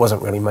week, so it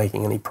wasn't really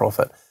making any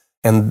profit.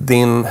 And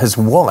then his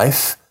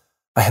wife,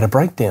 I had a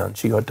breakdown.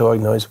 She got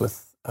diagnosed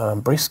with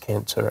breast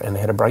cancer and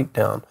had a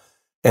breakdown.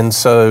 And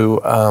so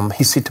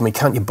he said to me,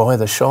 "Can't you buy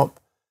the shop?"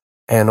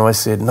 And I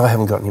said, "No, I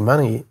haven't got any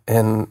money."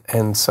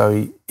 And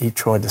so he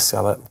tried to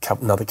sell it.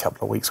 Another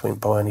couple of weeks went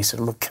by, and he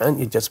said, "Look, can't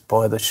you just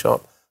buy the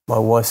shop? My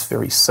wife's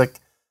very sick,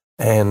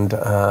 and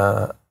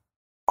I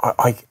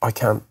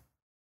can't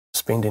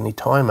spend any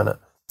time in it."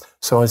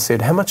 So I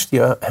said, "How much do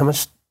you owe? How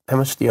much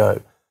do you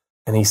owe?"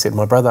 And he said,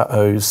 "My brother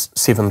owes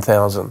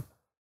 $7,000,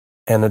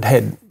 and it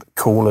had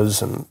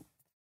coolers and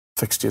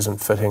fixtures and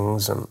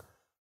fittings, and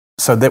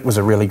so that was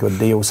a really good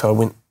deal." So I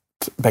went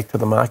back to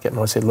the market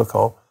and I said, "Look,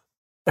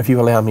 if you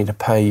allow me to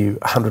pay you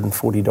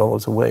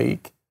 $140 a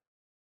week,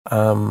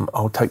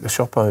 I'll take the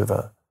shop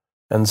over."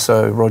 And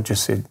so Roger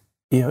said,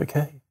 "Yeah,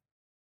 okay,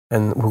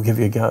 and we'll give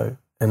you a go."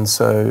 And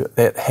so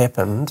that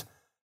happened.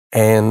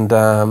 And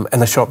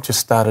the shop just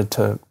started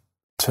to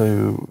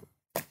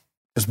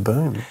just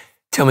boom.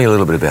 Tell me a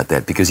little bit about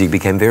that, because you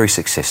became very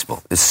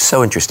successful. It's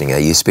so interesting.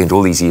 You spent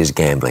all these years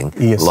gambling,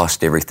 yes.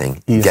 Lost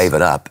everything, yes. Gave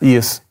it up,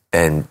 yes,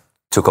 and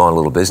took on a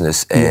little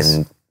business,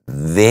 and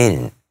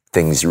then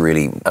things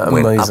really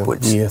went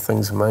upwards. Yeah,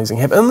 things amazing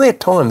happened. In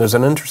that time, there's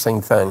an interesting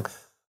thing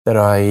that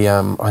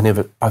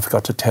I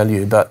forgot to tell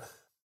you. But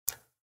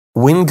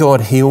when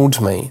God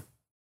healed me,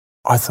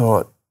 I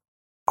thought,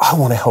 I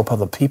want to help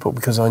other people,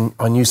 because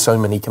I knew so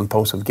many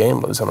compulsive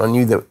gamblers, and I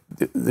knew that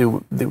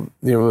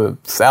there were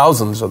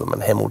thousands of them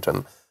in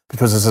Hamilton,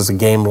 because this is a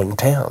gambling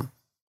town.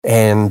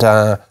 And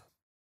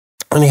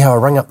anyhow, I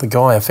rang up the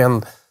guy. I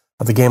found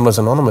the Gamblers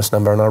Anonymous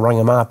number, and I rang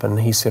him up, and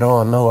he said,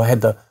 "Oh, no, I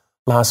had the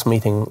last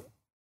meeting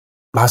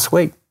last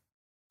week.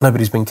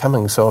 Nobody's been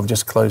coming, so I've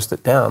just closed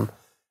it down."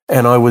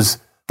 And I was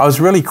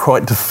really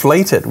quite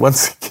deflated.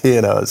 Once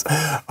again,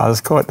 I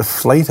was quite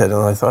deflated,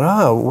 and I thought,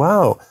 oh,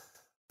 wow.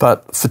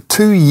 But for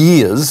 2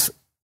 years,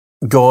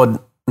 God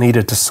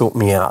needed to sort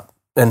me out.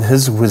 In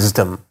his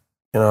wisdom,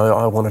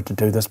 I wanted to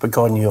do this, but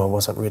God knew I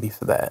wasn't ready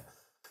for that.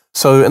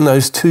 So in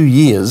those 2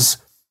 years,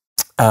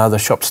 the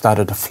shop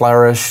started to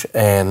flourish,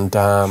 and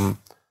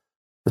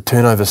the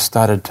turnover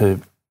started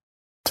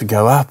to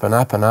go up and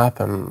up and up,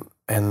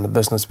 and the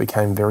business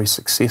became very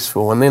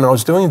successful. And then I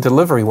was doing a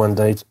delivery one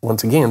day,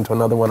 once again, to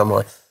another one of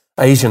my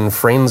Asian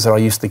friends that I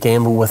used to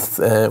gamble with.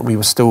 We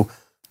were still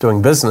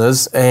doing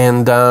business,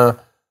 and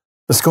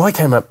this guy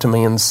came up to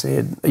me and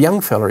said, a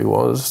young fella he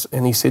was,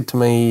 and he said to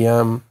me,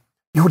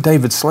 "You're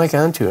David Slack,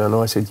 aren't you?" And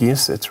I said,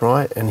 "Yes, that's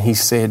right." And he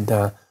said,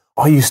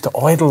 "I used to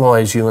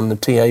idolise you in the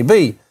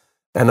TAB."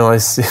 And I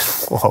said,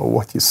 "Well,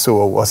 what you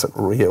saw wasn't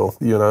real,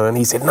 And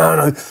he said,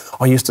 no,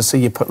 I used to see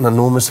you putting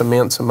enormous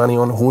amounts of money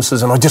on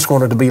horses, and I just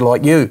wanted to be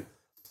like you."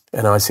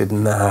 And I said,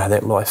 "Nah,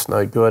 that life's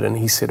no good." And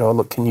he said, "Oh,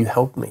 look, can you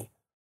help me?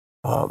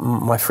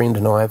 My friend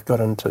and I have got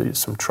into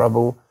some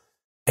trouble,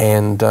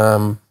 and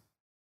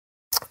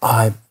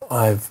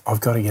I've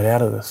got to get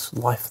out of this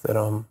life that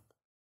I'm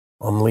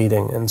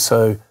leading." And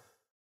so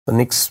the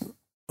next,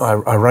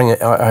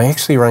 I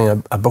actually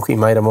rang a bookie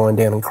mate of mine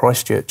down in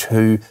Christchurch,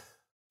 who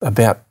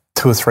about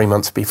 2 or 3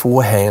 months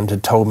beforehand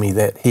had told me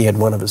that he had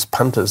one of his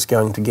punters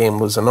going to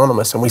Gamblers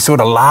Anonymous, and we sort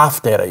of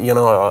laughed at it,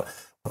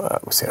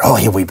 We said, "Oh,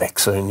 he'll be back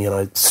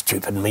soon,"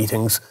 stupid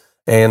meetings.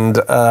 And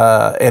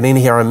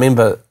anyhow, I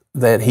remember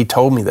that he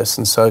told me this,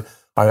 and so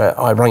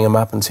I rang him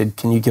up and said,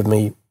 "Can you give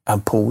me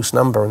Paul's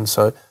number?" And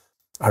so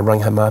I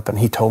rang him up, and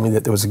he told me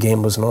that there was a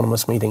Gamblers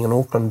Anonymous meeting in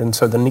Auckland. And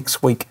so the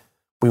next week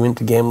we went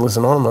to Gamblers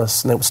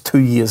Anonymous, and that was 2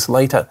 years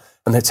later.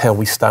 And that's how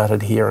we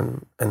started here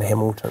in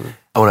Hamilton.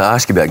 I want to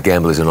ask you about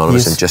Gamblers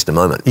Anonymous in just a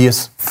moment.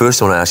 Yes.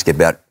 First, I want to ask you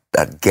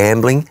about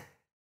gambling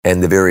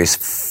and the various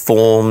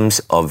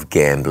forms of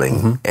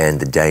gambling and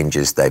the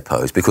dangers they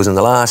pose. Because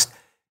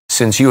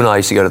since you and I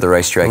used to go to the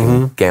racetrack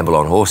and gamble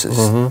on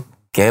horses,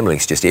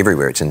 gambling's just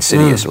everywhere. It's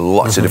insidious.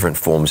 Lots of different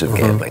forms of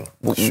gambling.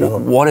 Sure.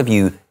 What have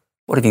you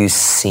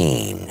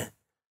seen?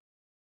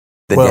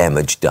 The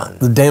damage done.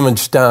 The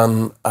damage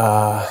done.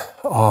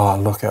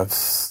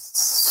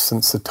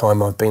 Since the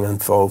time I've been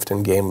involved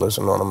in Gamblers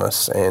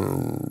Anonymous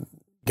and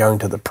going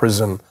to the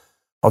prison,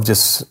 I've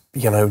just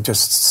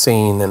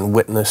seen and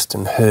witnessed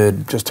and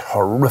heard just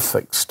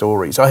horrific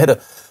stories. I had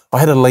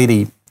a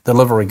lady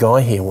deliver a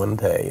guy here one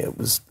day. It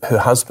was her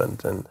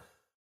husband, and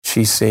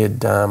she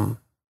said,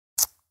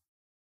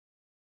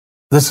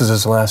 "This is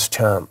his last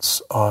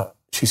chance."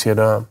 She said,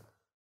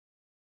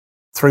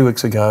 3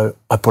 weeks ago,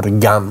 I put a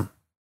gun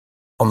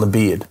on the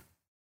bed.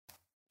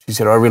 She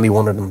said, I really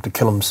wanted him to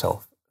kill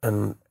himself.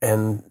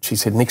 And she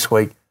said, next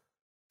week,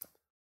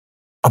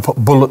 I put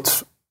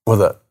bullets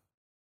with it.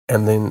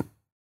 And then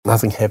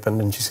nothing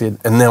happened. And she said,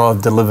 and now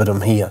I've delivered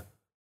him here.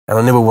 And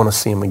I never want to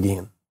see him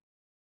again.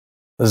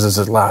 This is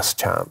his last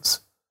chance.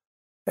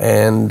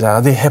 And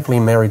they're happily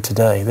married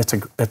today. That's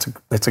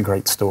a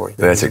great story.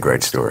 That's a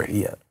great story.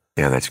 Yeah.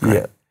 Yeah, that's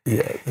great.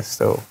 Yeah.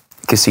 So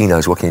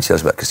casinos. What can you tell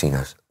us about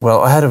casinos?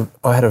 Well, I had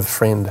a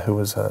friend who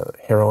was a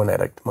heroin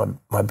addict.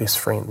 My best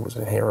friend was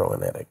a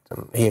heroin addict,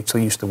 and he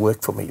actually used to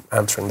work for me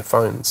answering the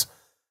phones.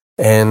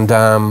 And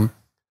the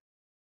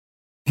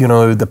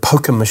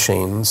poker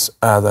machines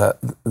are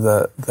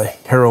the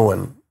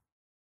heroin.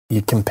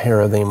 You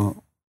compare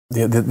them;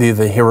 they're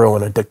the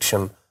heroin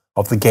addiction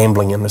of the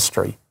gambling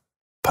industry.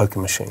 Poker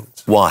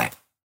machines. Why?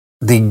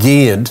 They're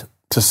geared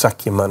to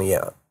suck your money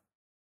out.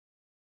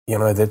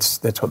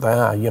 That's what they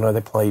are.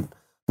 They play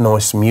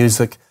nice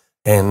music,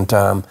 and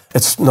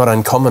it's not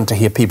uncommon to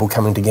hear people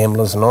coming to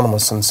Gamblers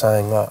Anonymous and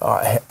saying,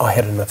 I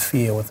had an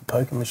affair with the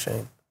poker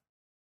machine.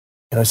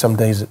 Some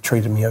days it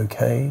treated me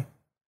okay.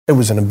 It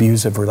was an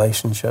abusive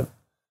relationship,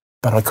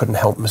 but I couldn't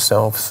help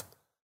myself.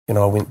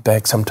 I went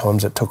back.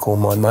 Sometimes it took all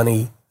my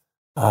money,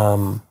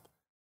 and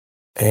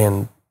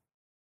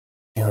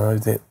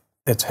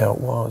that's how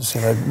it was.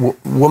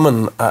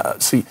 Women.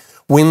 See,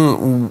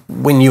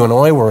 when you and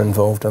I were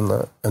involved in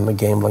the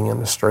gambling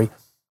industry,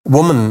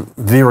 women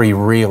very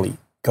rarely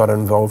got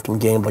involved in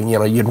gambling.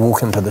 You'd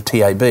walk into the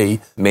TAB,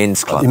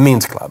 men's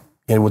club.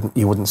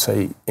 You wouldn't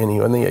see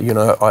anyone there.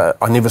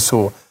 I never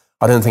saw.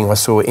 I don't think I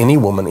saw any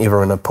woman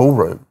ever in a pool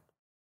room.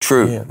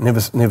 True. Yeah,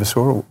 never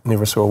saw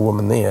a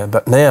woman there.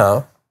 But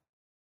now,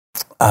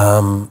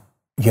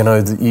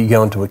 you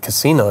go into a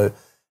casino,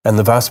 and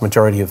the vast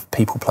majority of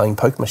people playing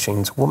poker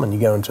machines are women. You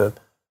go into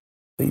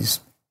these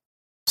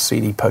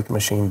seedy poker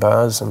machine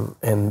bars, and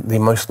they're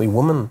mostly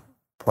women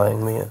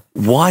playing there.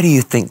 Why do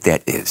you think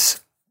that is?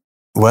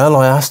 Well,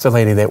 I asked a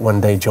lady that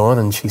one day, John,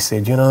 and she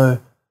said,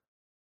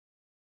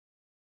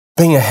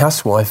 being a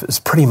housewife is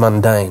pretty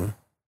mundane,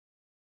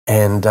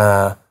 and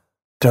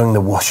doing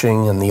the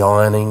washing and the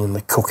ironing and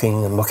the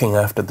cooking and looking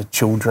after the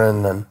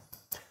children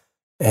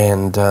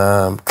and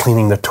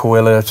cleaning the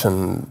toilet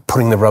and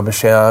putting the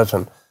rubbish out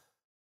and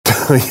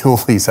doing all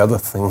these other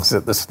things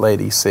that this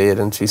lady said.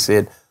 And she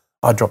said,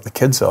 I'd drop the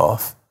kids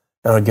off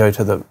and I'd go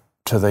to the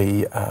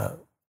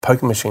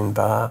poker machine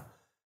bar,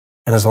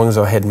 and as long as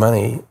I had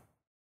money,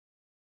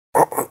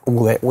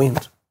 all that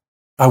went.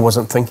 I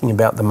wasn't thinking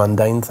about the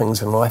mundane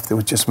things in life. There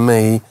was just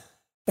me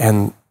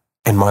and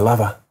my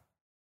lover,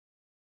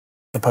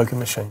 the poker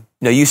machine.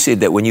 Now, you said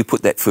that when you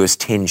put that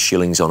first 10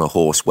 shillings on a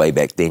horse way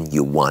back then,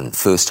 you won.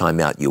 First time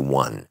out, you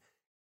won.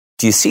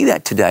 Do you see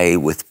that today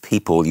with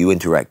people you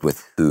interact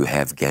with who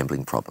have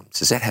gambling problems?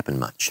 Does that happen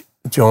much?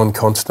 John,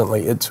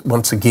 constantly. It's,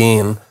 once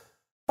again,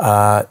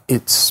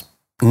 it's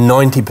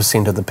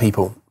 90% of the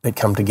people that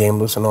come to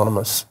Gamblers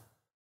Anonymous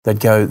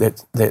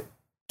that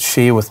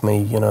share with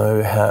me,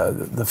 how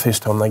the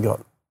first time they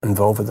got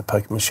involved with the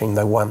poker machine,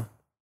 they won.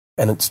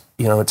 And it's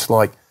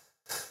like,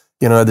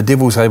 the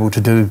devil's able to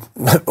do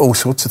all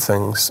sorts of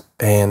things,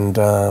 and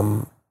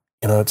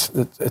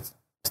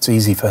it's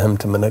easy for him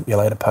to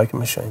manipulate a poker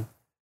machine.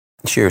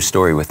 Share a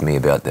story with me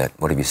about that.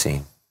 What have you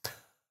seen?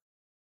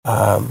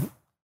 A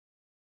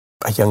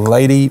young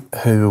lady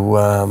who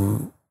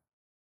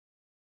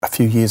a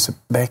few years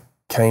back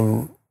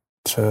came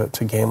to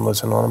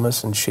Gamblers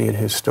Anonymous and shared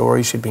her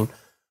story. She'd been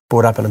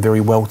brought up in a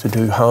very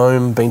well-to-do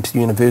home, been to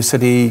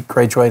university,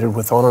 graduated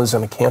with honours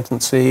in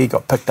accountancy,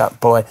 got picked up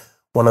by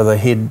one of the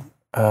head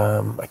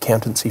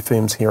accountancy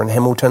firms here in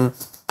Hamilton.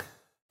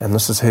 And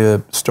this is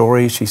her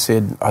story. She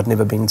said, I'd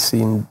never been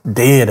seen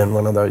dead in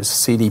one of those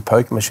seedy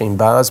poker machine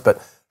bars,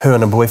 but her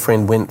and her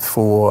boyfriend went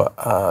for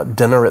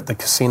dinner at the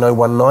casino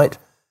one night,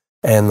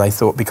 and they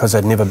thought because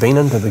they'd never been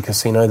into the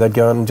casino, they'd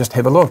go and just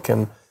have a look.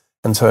 And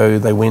so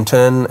they went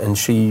in, and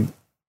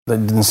they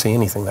didn't see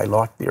anything they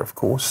liked there, of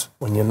course.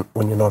 When you're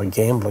not a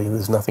gambler,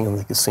 there's nothing in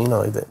the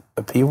casino that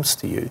appeals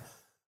to you.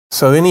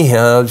 So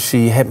anyhow,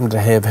 she happened to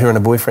have, her and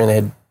her boyfriend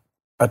had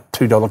a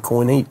 $2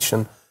 coin each,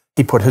 and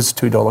he put his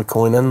 $2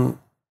 coin in,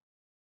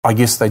 I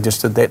guess they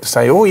just did that to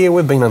say, oh yeah,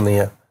 we've been in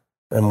there,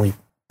 and we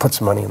put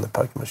some money in the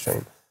poker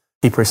machine.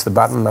 He pressed the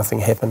button, nothing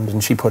happened,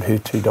 and she put her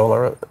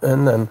 $2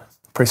 in and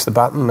pressed the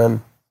button,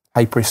 and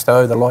hey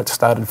presto, the lights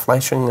started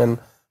flashing, and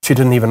she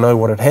didn't even know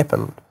what had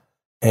happened.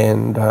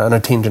 And an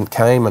attendant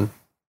came, and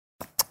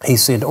he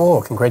said,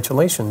 oh,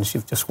 congratulations,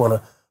 you've just won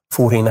a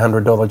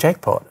 $1,400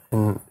 jackpot.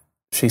 And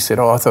she said,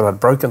 oh, I thought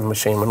I'd broken the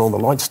machine when all the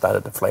lights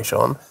started to flash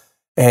on.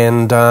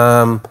 And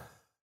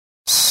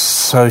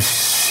so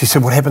she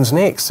said, what happens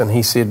next? And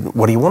he said,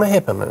 what do you want to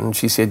happen? And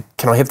she said,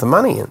 can I have the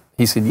money? And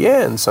he said,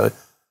 yeah. And so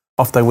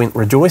off they went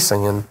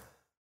rejoicing, and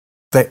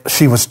that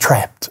she was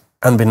trapped.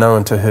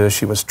 Unbeknown to her,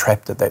 she was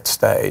trapped at that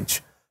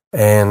stage.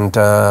 And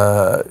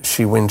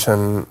she went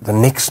in the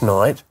next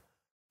night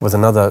with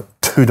another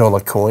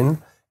 $2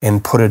 coin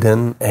and put it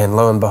in, and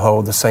lo and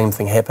behold, the same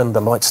thing happened.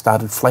 The lights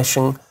started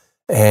flashing,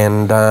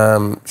 and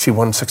she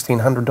won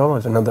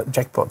 $1,600, another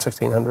jackpot,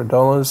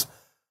 $1,600.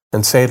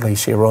 And sadly,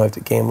 she arrived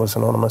at Gamblers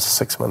Anonymous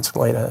 6 months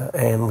later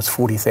and was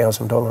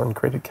 $40,000 in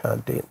credit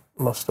card debt,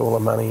 lost all her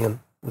money and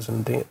was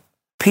in debt.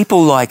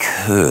 People like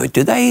her,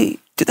 do they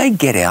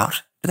get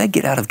out? Do they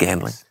get out of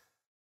gambling?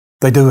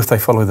 They do if they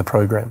follow the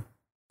program.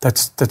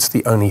 That's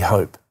the only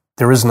hope.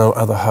 There is no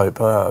other hope.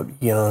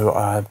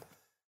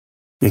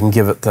 You can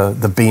give it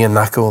the bare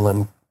knuckle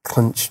and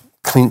clench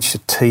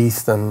your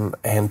teeth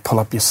and pull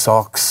up your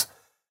socks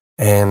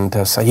and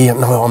say, yeah,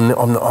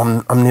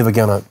 no, I'm never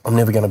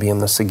gonna be in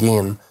this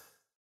again.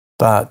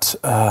 But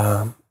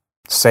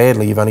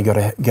sadly, you've only got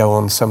to go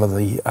on some of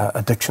the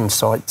addiction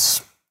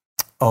sites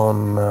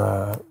on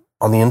the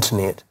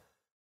internet,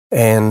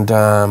 and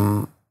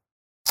my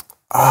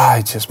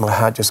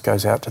heart just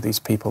goes out to these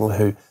people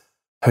who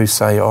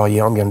say, oh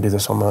yeah, I'm going to do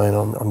this on my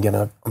own. I'm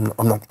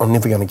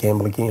never going to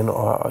gamble again.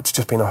 It's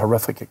just been a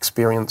horrific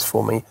experience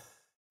for me,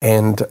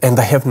 and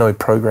they have no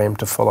program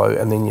to follow.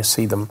 And then you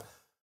see them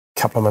a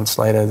couple of months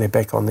later, they're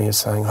back on there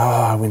saying, oh,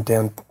 I went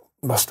down,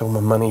 lost all my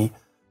money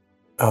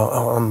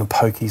on the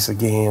pokies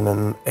again,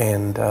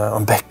 and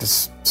I'm back to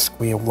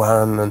square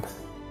one.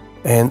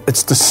 And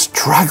it's the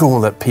struggle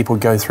that people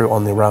go through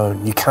on their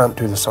own. You can't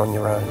do this on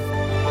your own.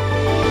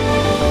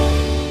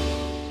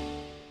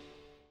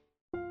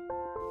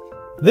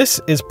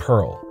 This is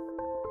Pearl.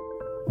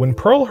 When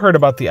Pearl heard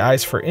about the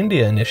Eyes for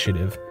India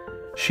initiative,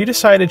 she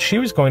decided she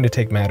was going to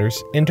take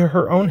matters into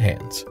her own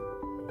hands.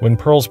 When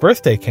Pearl's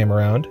birthday came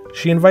around,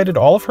 she invited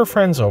all of her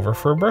friends over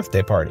for a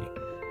birthday party,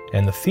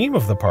 and the theme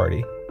of the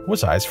party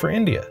was Eyes for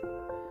India.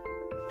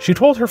 She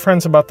told her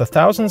friends about the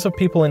thousands of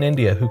people in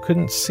India who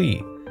couldn't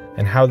see,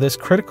 and how this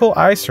critical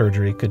eye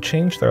surgery could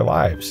change their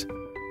lives.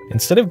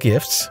 Instead of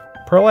gifts,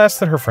 Pearl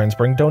asked that her friends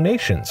bring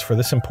donations for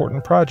this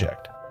important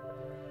project.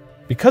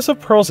 Because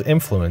of Pearl's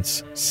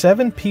influence,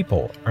 7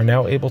 people are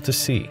now able to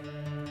see.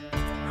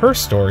 Her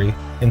story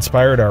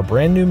inspired our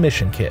brand new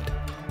mission kit.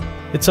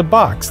 It's a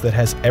box that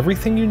has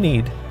everything you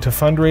need to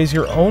fundraise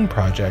your own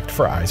project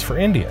for Eyes for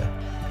India.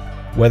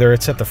 Whether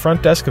it's at the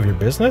front desk of your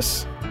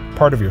business,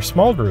 part of your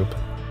small group,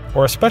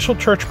 or a special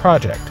church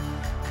project,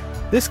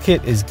 this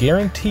kit is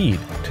guaranteed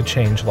to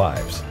change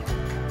lives.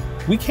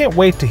 We can't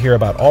wait to hear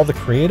about all the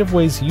creative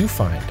ways you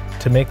find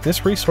to make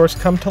this resource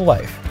come to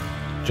life,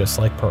 just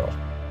like Pearl.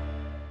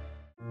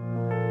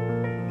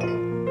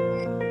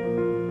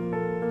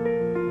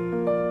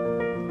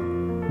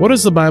 What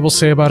does the Bible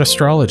say about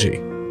astrology?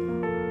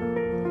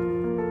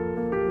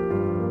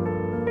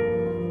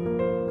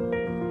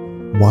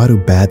 Why do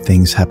bad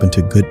things happen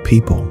to good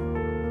people?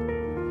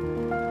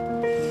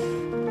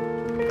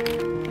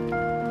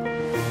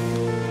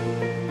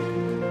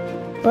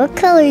 What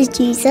color is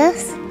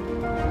Jesus?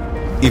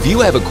 If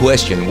you have a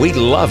question, we'd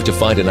love to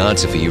find an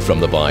answer for you from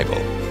the Bible.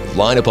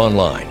 Line Upon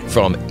Line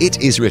from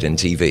It Is Written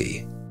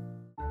TV.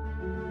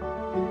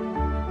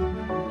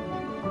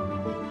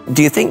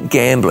 Do you think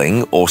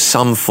gambling or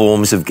some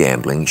forms of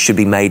gambling should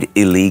be made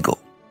illegal?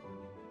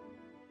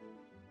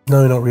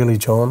 No, not really,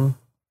 John.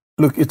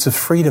 Look, it's a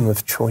freedom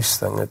of choice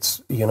thing.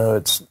 It's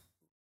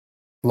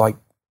like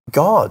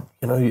God.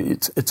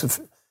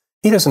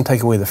 He doesn't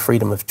take away the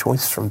freedom of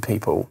choice from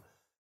people,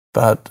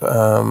 but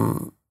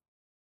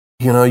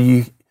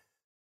you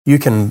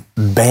can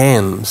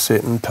ban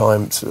certain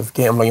types of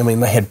gambling. I mean,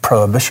 they had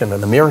prohibition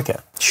in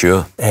America.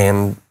 Sure.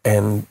 And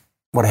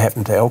what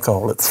happened to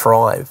alcohol? It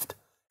thrived.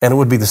 And it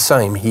would be the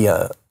same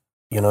here,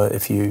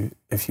 if you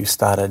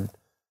started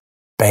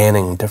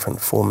banning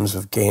different forms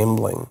of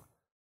gambling,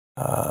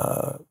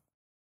 there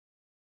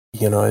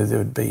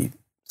would be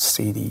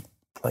seedy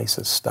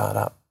places start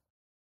up.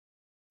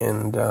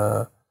 And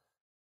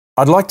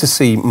I'd like to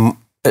see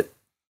a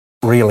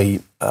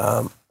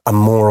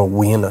more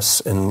awareness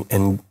in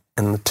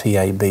the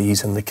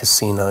TABs and the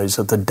casinos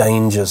of the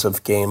dangers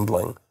of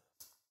gambling.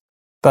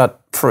 But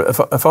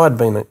if I'd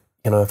been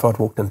if I'd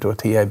walked into a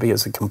TAB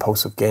as a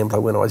compulsive gambler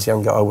when I was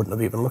younger, I wouldn't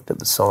have even looked at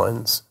the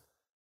signs.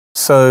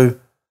 So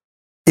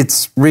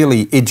it's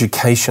really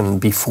education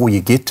before you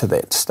get to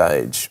that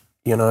stage.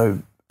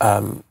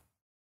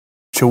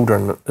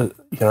 Children,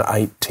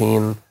 8,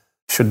 10,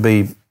 should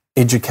be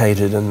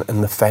educated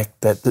in the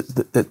fact that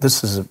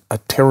this is a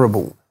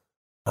terrible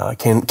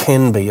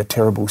can be a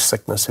terrible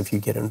sickness if you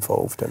get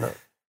involved in it.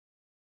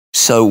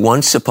 So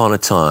once upon a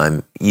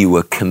time, you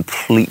were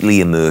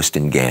completely immersed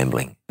in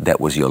gambling. That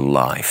was your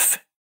life.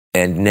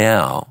 And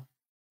now,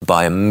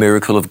 by a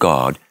miracle of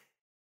God,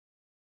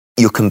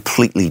 you're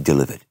completely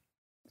delivered.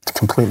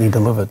 Completely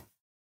delivered.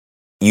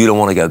 You don't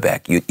want to go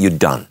back. You're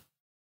done.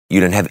 You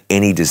don't have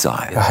any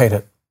desire. I hate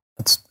it.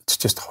 It's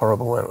just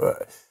horrible.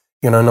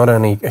 Not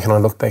only can I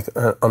look back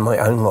on my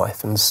own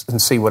life and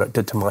see what it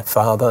did to my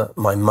father,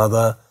 my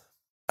mother,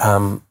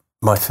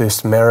 my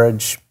first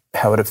marriage,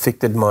 how it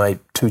affected my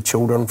 2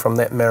 children from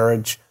that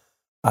marriage,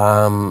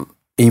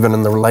 even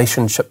in the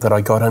relationship that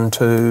I got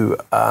into,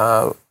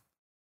 how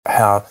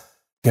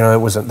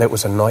that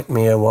was a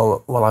nightmare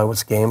while I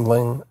was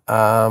gambling,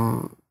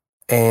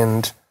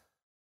 and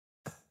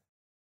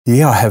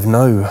yeah, I have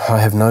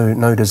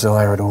no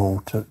desire at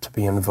all to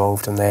be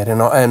involved in that.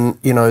 And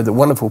the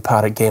wonderful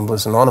part of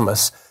Gamblers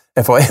Anonymous,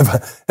 if I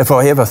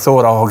ever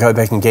thought, I'll go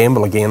back and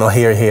gamble again, I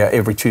hear here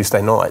every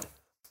Tuesday night,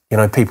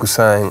 people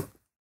saying,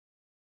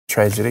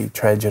 tragedy.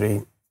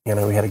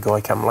 We had a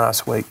guy come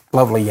last week,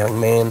 lovely young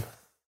man,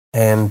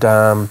 and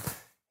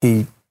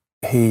he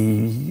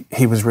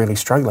was really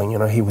struggling.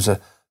 He was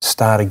a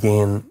start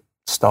again,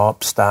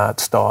 stop, start,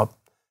 stop,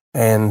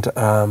 and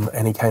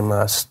he came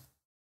last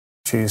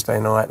Tuesday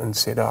night and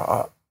said,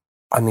 I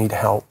need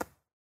help.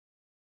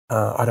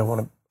 I don't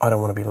want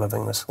to be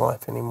living this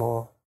life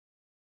anymore.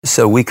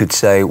 So we could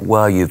say,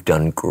 well, you've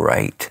done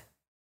great.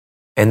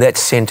 And that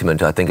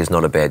sentiment, I think, is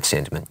not a bad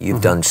sentiment.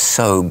 You've done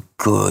so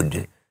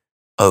good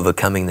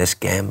overcoming this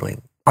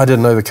gambling. I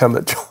didn't overcome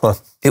it, John.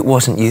 It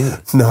wasn't you.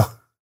 No.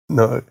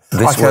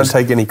 I can't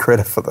take any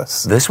credit for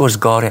this. This was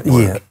God at work.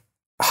 Yeah,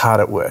 hard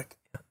at work.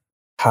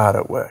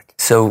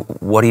 So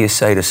what do you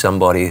say to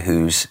somebody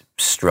who's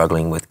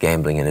struggling with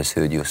gambling and has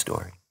heard your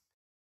story?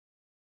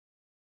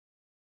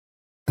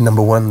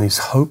 Number one, there's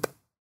hope.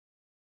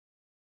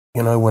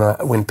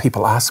 When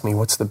people ask me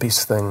what's the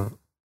best thing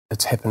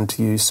that's happened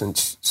to you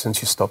since you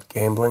stopped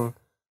gambling,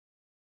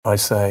 I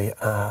say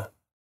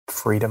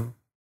freedom.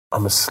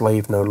 I'm a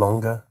slave no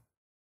longer.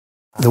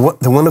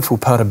 The wonderful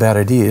part about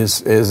it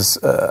is there's.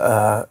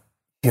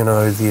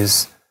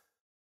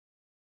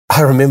 I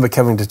remember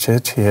coming to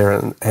church here,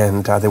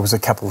 and there was a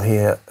couple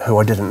here who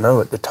I didn't know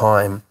at the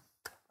time.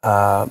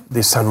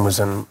 Their son was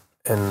in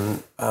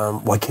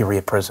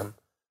Waikeria prison,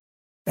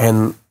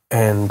 and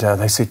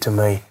they said to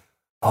me,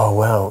 "Oh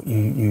wow,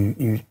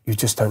 you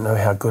just don't know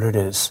how good it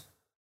is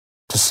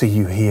to see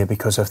you here,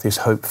 because if there's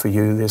hope for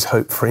you, there's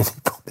hope for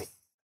anybody."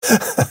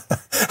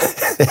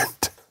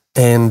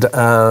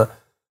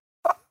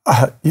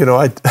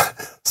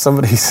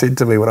 Somebody said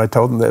to me when I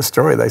told them that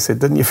story, they said,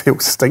 "Didn't you feel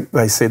stink?"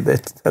 They said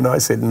that, and I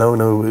said, "No,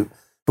 it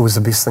was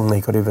the best thing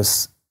they could ever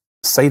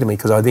say to me,"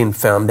 because I then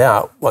found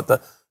out what the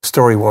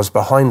story was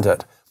behind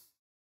it.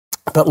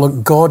 But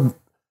look, God,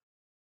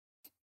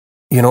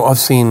 I've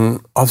seen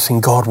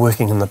God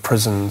working in the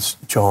prisons,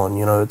 John.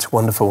 It's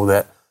wonderful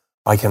that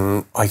I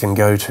can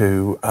go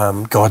to.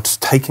 God's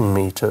taking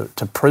me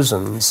to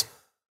prisons.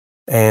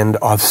 And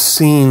I've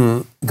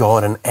seen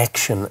God in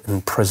action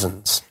in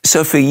prisons.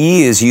 So for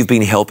years, you've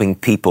been helping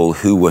people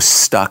who were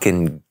stuck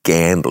in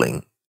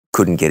gambling,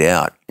 couldn't get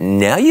out.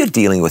 Now you're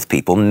dealing with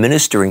people,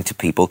 ministering to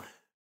people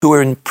who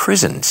are in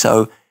prison.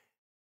 So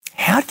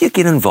how did you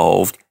get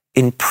involved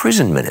in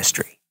prison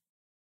ministry?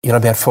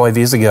 About 5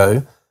 years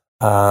ago,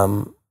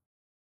 God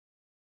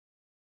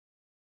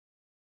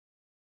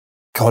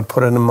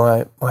put it in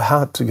my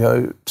heart to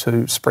go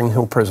to Spring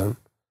Hill Prison.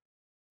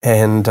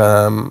 And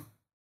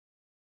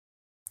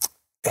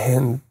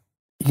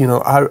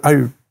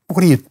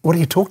what do you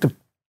talk to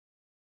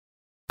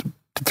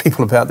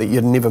people about that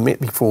you'd never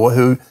met before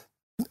who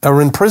are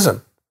in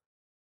prison?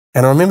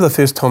 And I remember the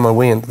first time I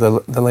went,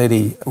 the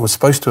lady was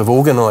supposed to have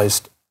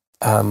organised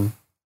a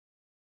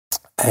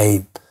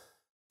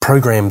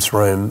programs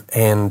room,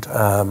 and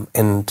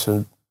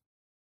to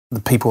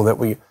the people that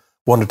we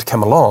wanted to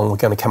come along were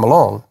going to come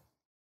along.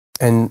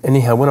 And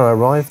anyhow, when I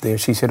arrived there,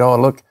 she said, "Oh,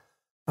 look,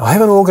 I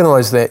haven't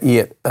organised that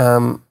yet.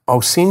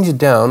 I'll send you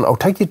down. I'll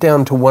take you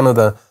down to one of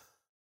the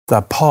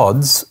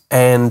pods,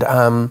 and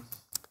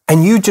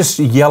you just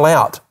yell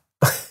out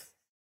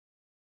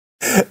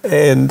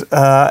and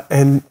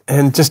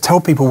just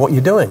tell people what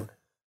you're doing."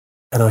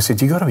 And I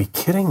said, "You got to be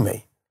kidding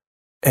me!"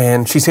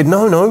 And she said,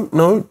 "No,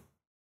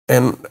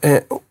 and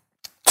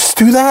just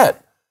do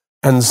that."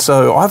 And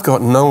so I've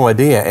got no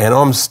idea, and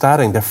I'm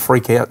starting to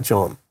freak out,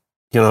 John.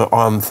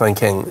 I'm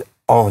thinking,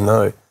 "Oh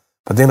no!"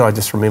 But then I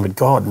just remembered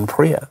God in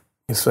prayer.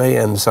 You see,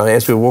 and so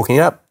as we were walking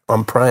up,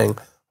 I'm praying,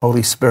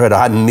 "Holy Spirit,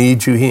 I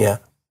need you here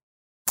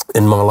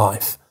in my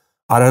life.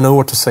 I don't know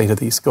what to say to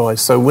these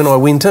guys." So when I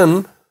went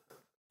in,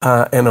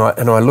 and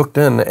I looked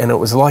in, and it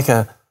was like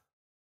a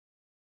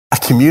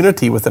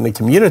community within a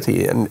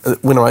community. And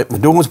when I opened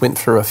the doors, went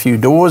through a few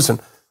doors,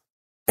 and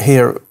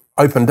here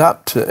opened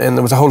up, and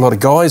there was a whole lot of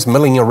guys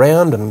milling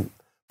around and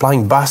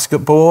playing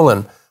basketball.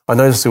 And I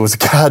noticed there was a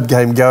card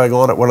game going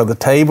on at one of the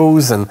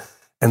tables, and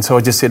so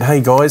I just said,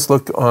 "Hey guys,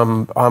 look,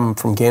 I'm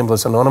from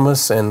Gamblers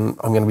Anonymous, and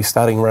I'm going to be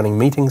starting running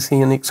meetings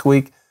here next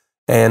week.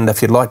 and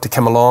if you'd like to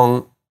come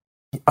along,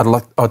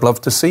 I'd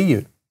love to see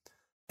you.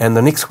 And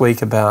the next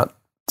week, about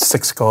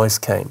 6 guys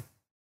came,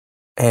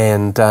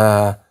 and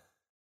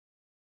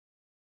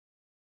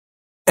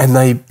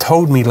they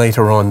told me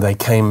later on they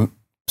came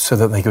so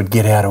that they could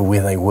get out of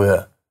where they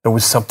were. It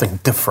was something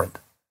different.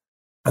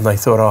 And they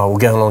thought, oh, we'll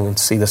go along and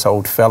see this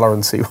old fella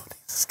and see what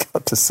he's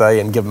got to say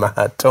and give him a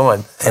hard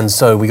time. And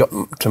so we got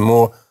to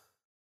more.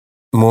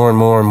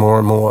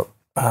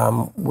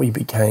 We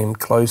became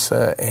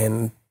closer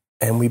and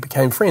we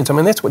became friends. I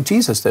mean, that's what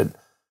Jesus did,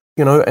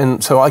 you know,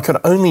 and so I could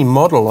only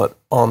model it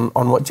on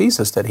what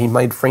Jesus did. He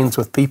made friends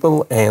with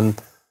people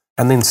and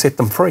then set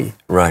them free.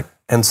 Right.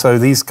 And so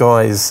these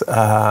guys,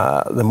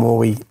 the more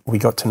we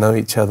got to know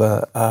each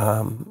other,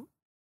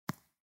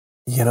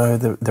 you know,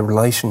 the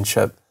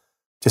relationship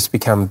just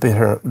became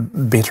better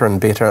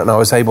and better. And I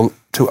was able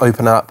to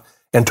open up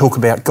and talk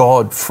about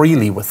God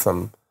freely with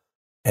them.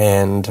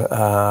 And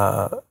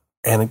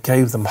it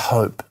gave them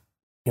hope.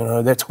 You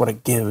know, that's what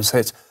it gives.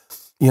 That's,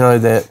 you know,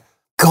 that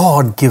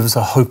God gives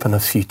a hope and a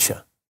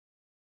future.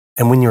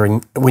 And when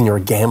you're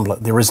a gambler,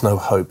 there is no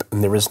hope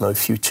and there is no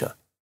future.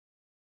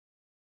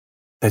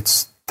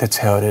 That's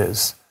how it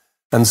is.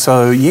 And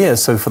so,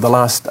 so for the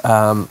last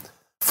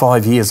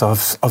 5 years,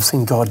 I've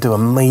seen God do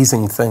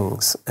amazing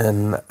things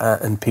in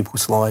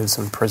people's lives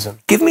in prison.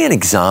 Give me an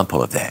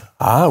example of that.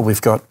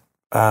 We've got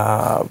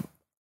a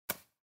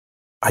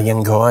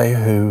young guy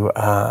who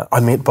I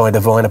met by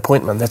divine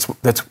appointment. That's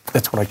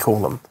what I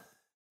call him.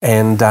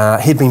 And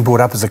he'd been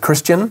brought up as a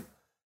Christian,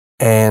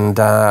 and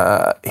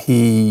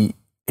he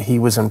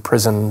was in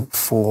prison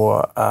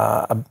for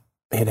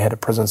he'd had a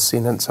prison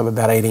sentence of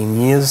about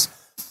 18 years.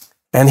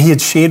 And he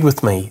had shared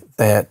with me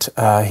that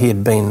he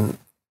had been,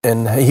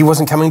 and he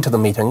wasn't coming to the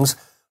meetings,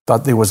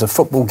 but there was a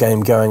football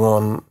game going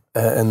on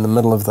in the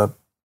middle of the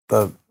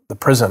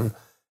prison,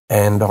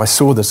 and I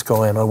saw this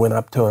guy, and I went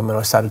up to him and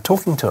I started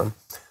talking to him,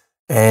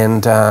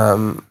 and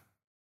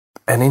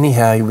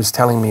anyhow he was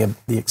telling me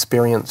the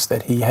experience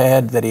that he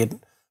had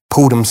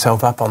pulled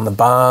himself up on the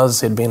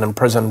bars. He'd been in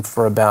prison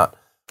for about,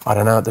 I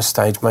don't know, at this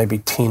stage maybe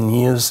 10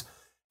 years,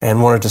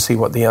 and wanted to see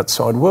what the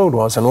outside world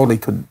was, and all he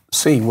could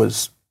see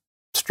was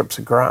strips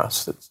of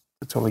grass.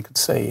 That's all he could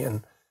see.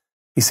 And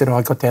he said,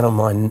 I got down on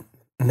my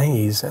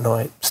knees and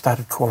I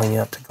started calling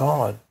out to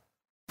God.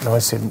 And I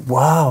said,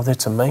 wow,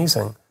 that's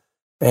amazing.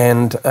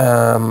 And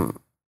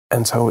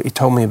so he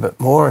told me a bit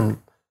more, and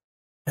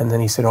then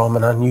he said, I'm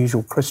an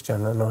unusual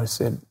Christian. And I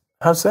said,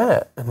 how's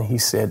that? And he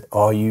said,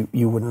 you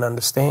wouldn't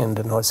understand.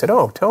 And I said,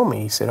 tell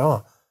me. He said,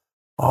 I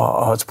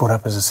was brought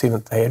up as a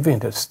Seventh-day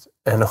Adventist.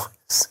 And I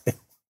said,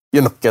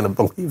 you're not going to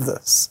believe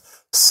this.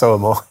 So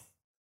am I.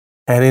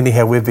 And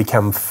anyhow, we've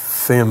become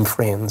firm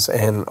friends,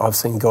 and I've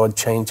seen God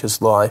change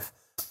his life.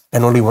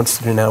 And all he wants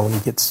to do now when he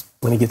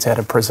gets out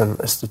of prison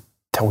is to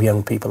tell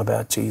young people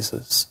about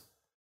Jesus,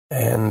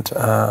 and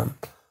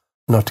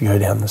not to go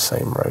down the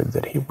same road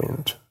that he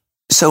went.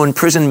 So in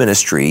prison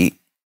ministry,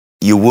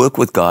 you work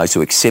with guys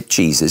who accept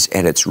Jesus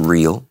and it's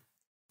real,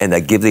 and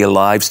they give their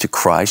lives to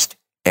Christ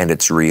and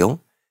it's real,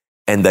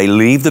 and they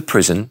leave the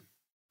prison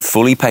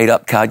fully paid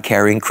up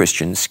card-carrying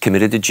Christians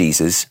committed to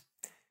Jesus.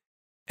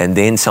 And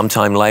then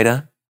sometime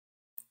later,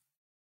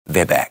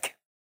 they're back.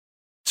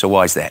 So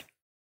why is that?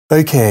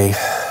 Okay,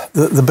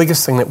 the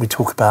biggest thing that we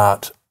talk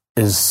about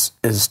is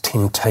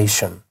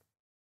temptation.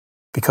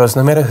 Because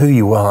no matter who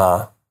you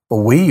are,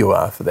 or where you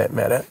are for that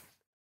matter,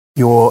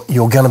 you're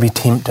going to be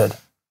tempted.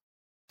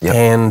 Yep.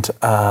 And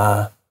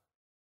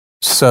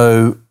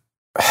so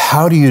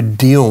how do you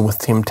deal with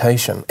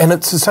temptation? And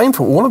it's the same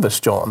for all of us,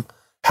 John.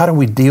 How do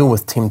we deal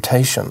with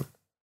temptation?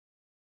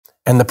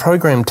 And the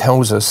program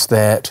tells us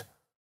that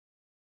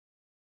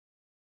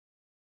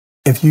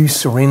if you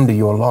surrender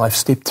your life,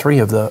 step 3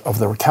 of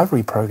the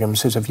recovery program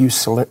says if you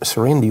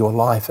surrender your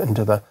life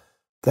into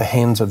the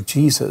hands of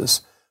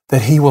Jesus,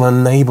 that he will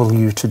enable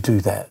you to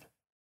do that.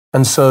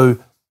 And so,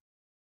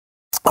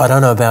 I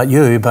don't know about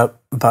you,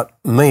 but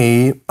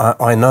me,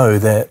 I know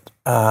that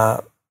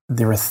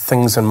there are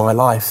things in my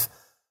life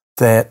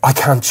that I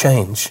can't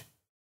change.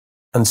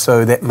 And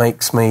so that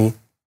makes me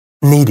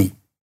needy.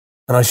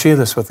 And I share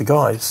this with the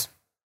guys.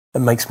 It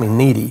makes me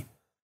needy.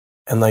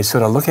 And they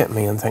sort of look at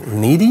me and think,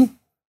 needy?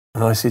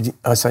 And I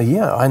say,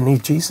 yeah, I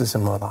need Jesus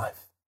in my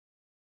life.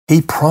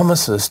 He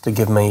promises to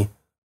give me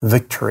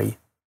victory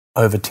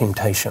over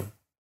temptation.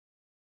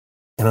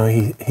 You know,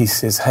 he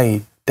says,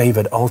 hey,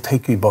 David, I'll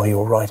take you by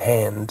your right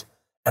hand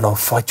and I'll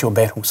fight your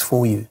battles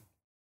for you.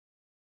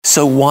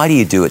 So why do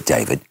you do it,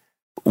 David?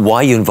 Why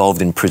are you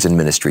involved in prison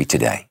ministry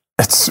today?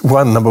 It's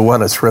number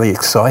one, it's really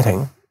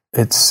exciting.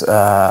 It's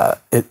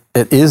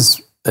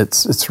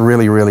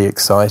really, really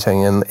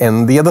exciting.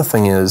 And the other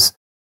thing is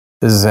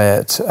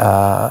that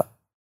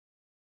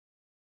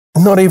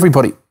not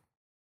everybody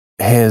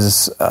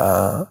has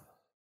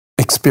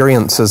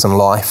experiences in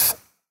life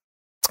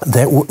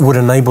that would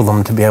enable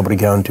them to be able to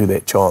go and do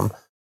that, John.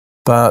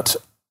 But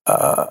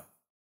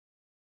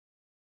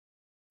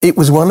it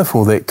was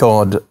wonderful that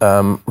God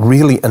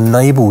really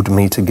enabled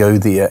me to go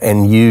there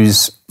and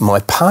use my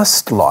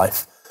past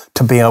life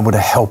to be able to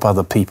help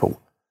other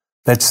people.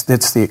 That's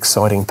the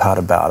exciting part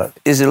about it.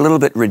 Is it a little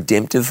bit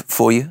redemptive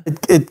for you?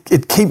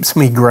 It keeps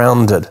me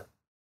grounded.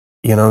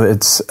 You know,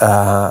 it's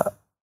I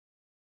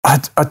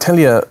tell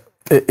you,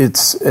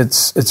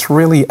 it's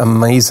really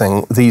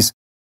amazing. These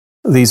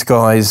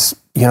guys,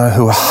 you know,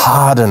 who are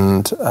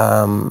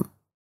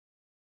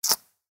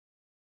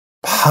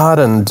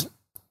hardened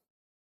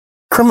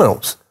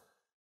criminals,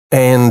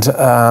 and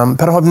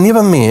but I've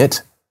never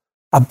met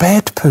a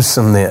bad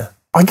person there.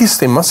 I guess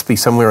there must be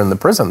somewhere in the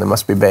prison. There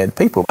must be bad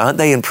people. Aren't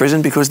they in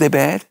prison because they're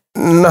bad?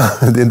 No,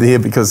 they're there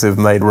because they've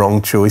made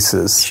wrong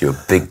choices. Sure,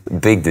 big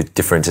the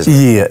difference, isn't it?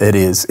 Yeah, it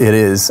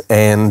is.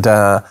 And,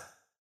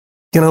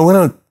 you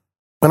know,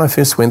 when I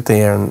first went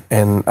there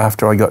and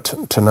after I got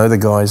to know the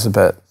guys a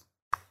bit,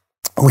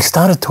 we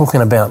started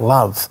talking about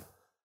love.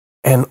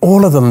 And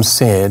all of them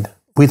said,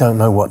 we don't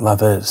know what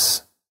love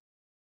is.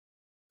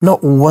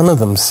 Not one of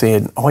them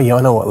said, oh yeah,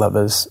 I know what love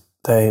is.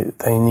 They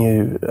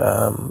knew.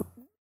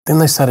 Then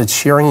they started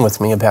sharing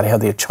with me about how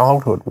their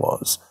childhood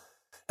was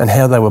and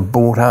how they were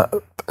brought up,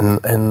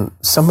 and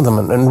some of them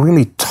in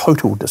really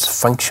total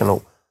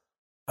dysfunctional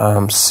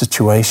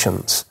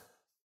situations.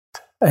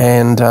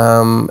 And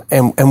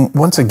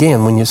once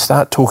again, when you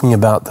start talking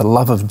about the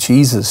love of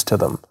Jesus to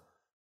them,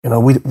 you know,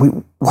 we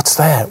what's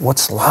that?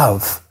 What's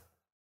love?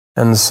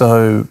 And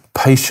so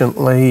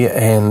patiently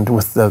and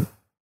with the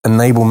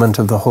enablement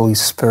of the Holy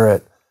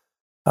Spirit,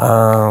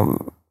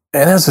 and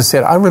as I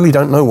said, I really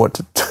don't know what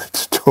to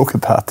talk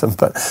about them,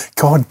 but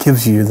God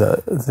gives you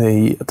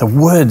the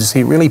words.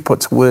 He really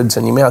puts words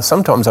in your mouth.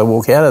 Sometimes I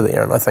walk out of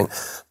there and I think,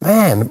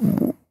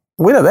 man,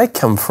 where did that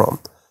come from?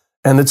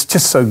 And it's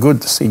just so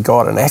good to see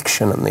God in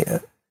action in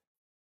there.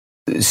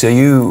 So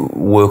you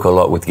work a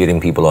lot with getting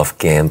people off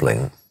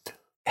gambling.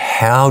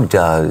 I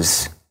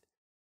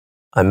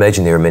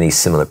imagine there are many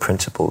similar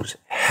principles.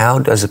 How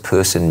does a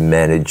person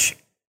manage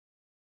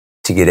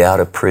to get out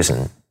of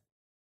prison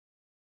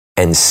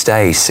and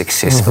stay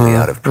successfully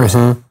out of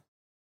prison? Mm-hmm.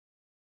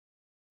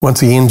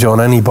 Once again,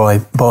 John, only by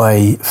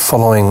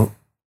following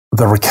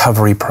the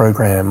recovery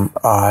program,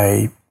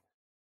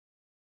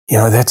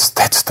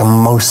 that's the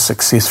most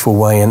successful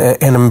way, and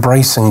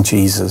embracing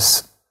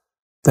Jesus.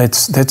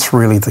 That's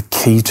really the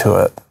key to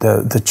it,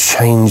 the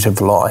change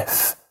of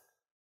life.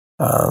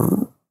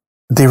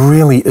 There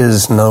really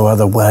is no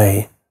other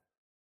way.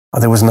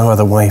 There was no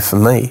other way for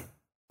me.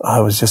 I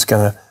was just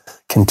going to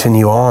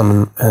continue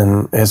on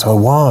and as I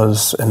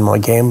was in my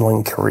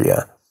gambling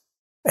career.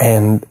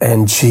 And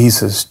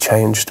Jesus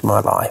changed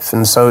my life.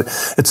 And so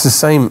it's the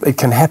same, it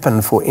can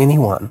happen for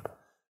anyone.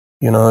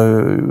 You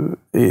know,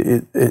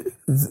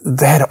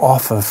 that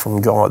offer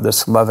from God,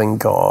 this loving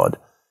God,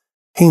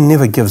 He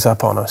never gives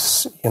up on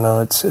us. You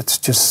know, it's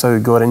just so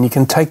good. And you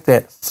can take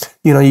that,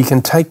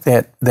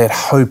 that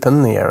hope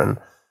in there.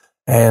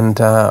 And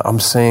I'm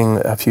seeing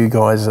a few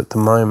guys at the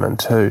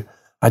moment who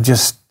are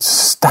just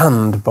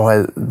stunned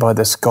by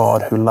this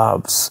God who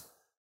loves,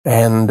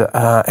 and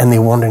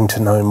they're wanting to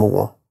know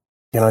more.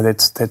 You know,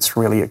 that's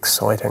really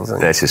exciting.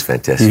 That's just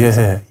fantastic.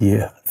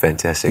 Yeah.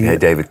 Fantastic. Yeah. Hey,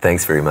 David,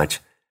 thanks very much.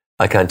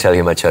 I can't tell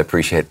you how much I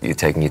appreciate you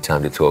taking your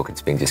time to talk.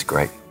 It's been just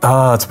great.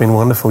 It's been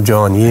wonderful,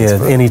 John. Yeah,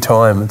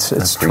 anytime.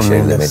 It's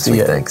tremendous.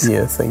 Yeah, thanks.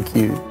 Yeah, thank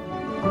you.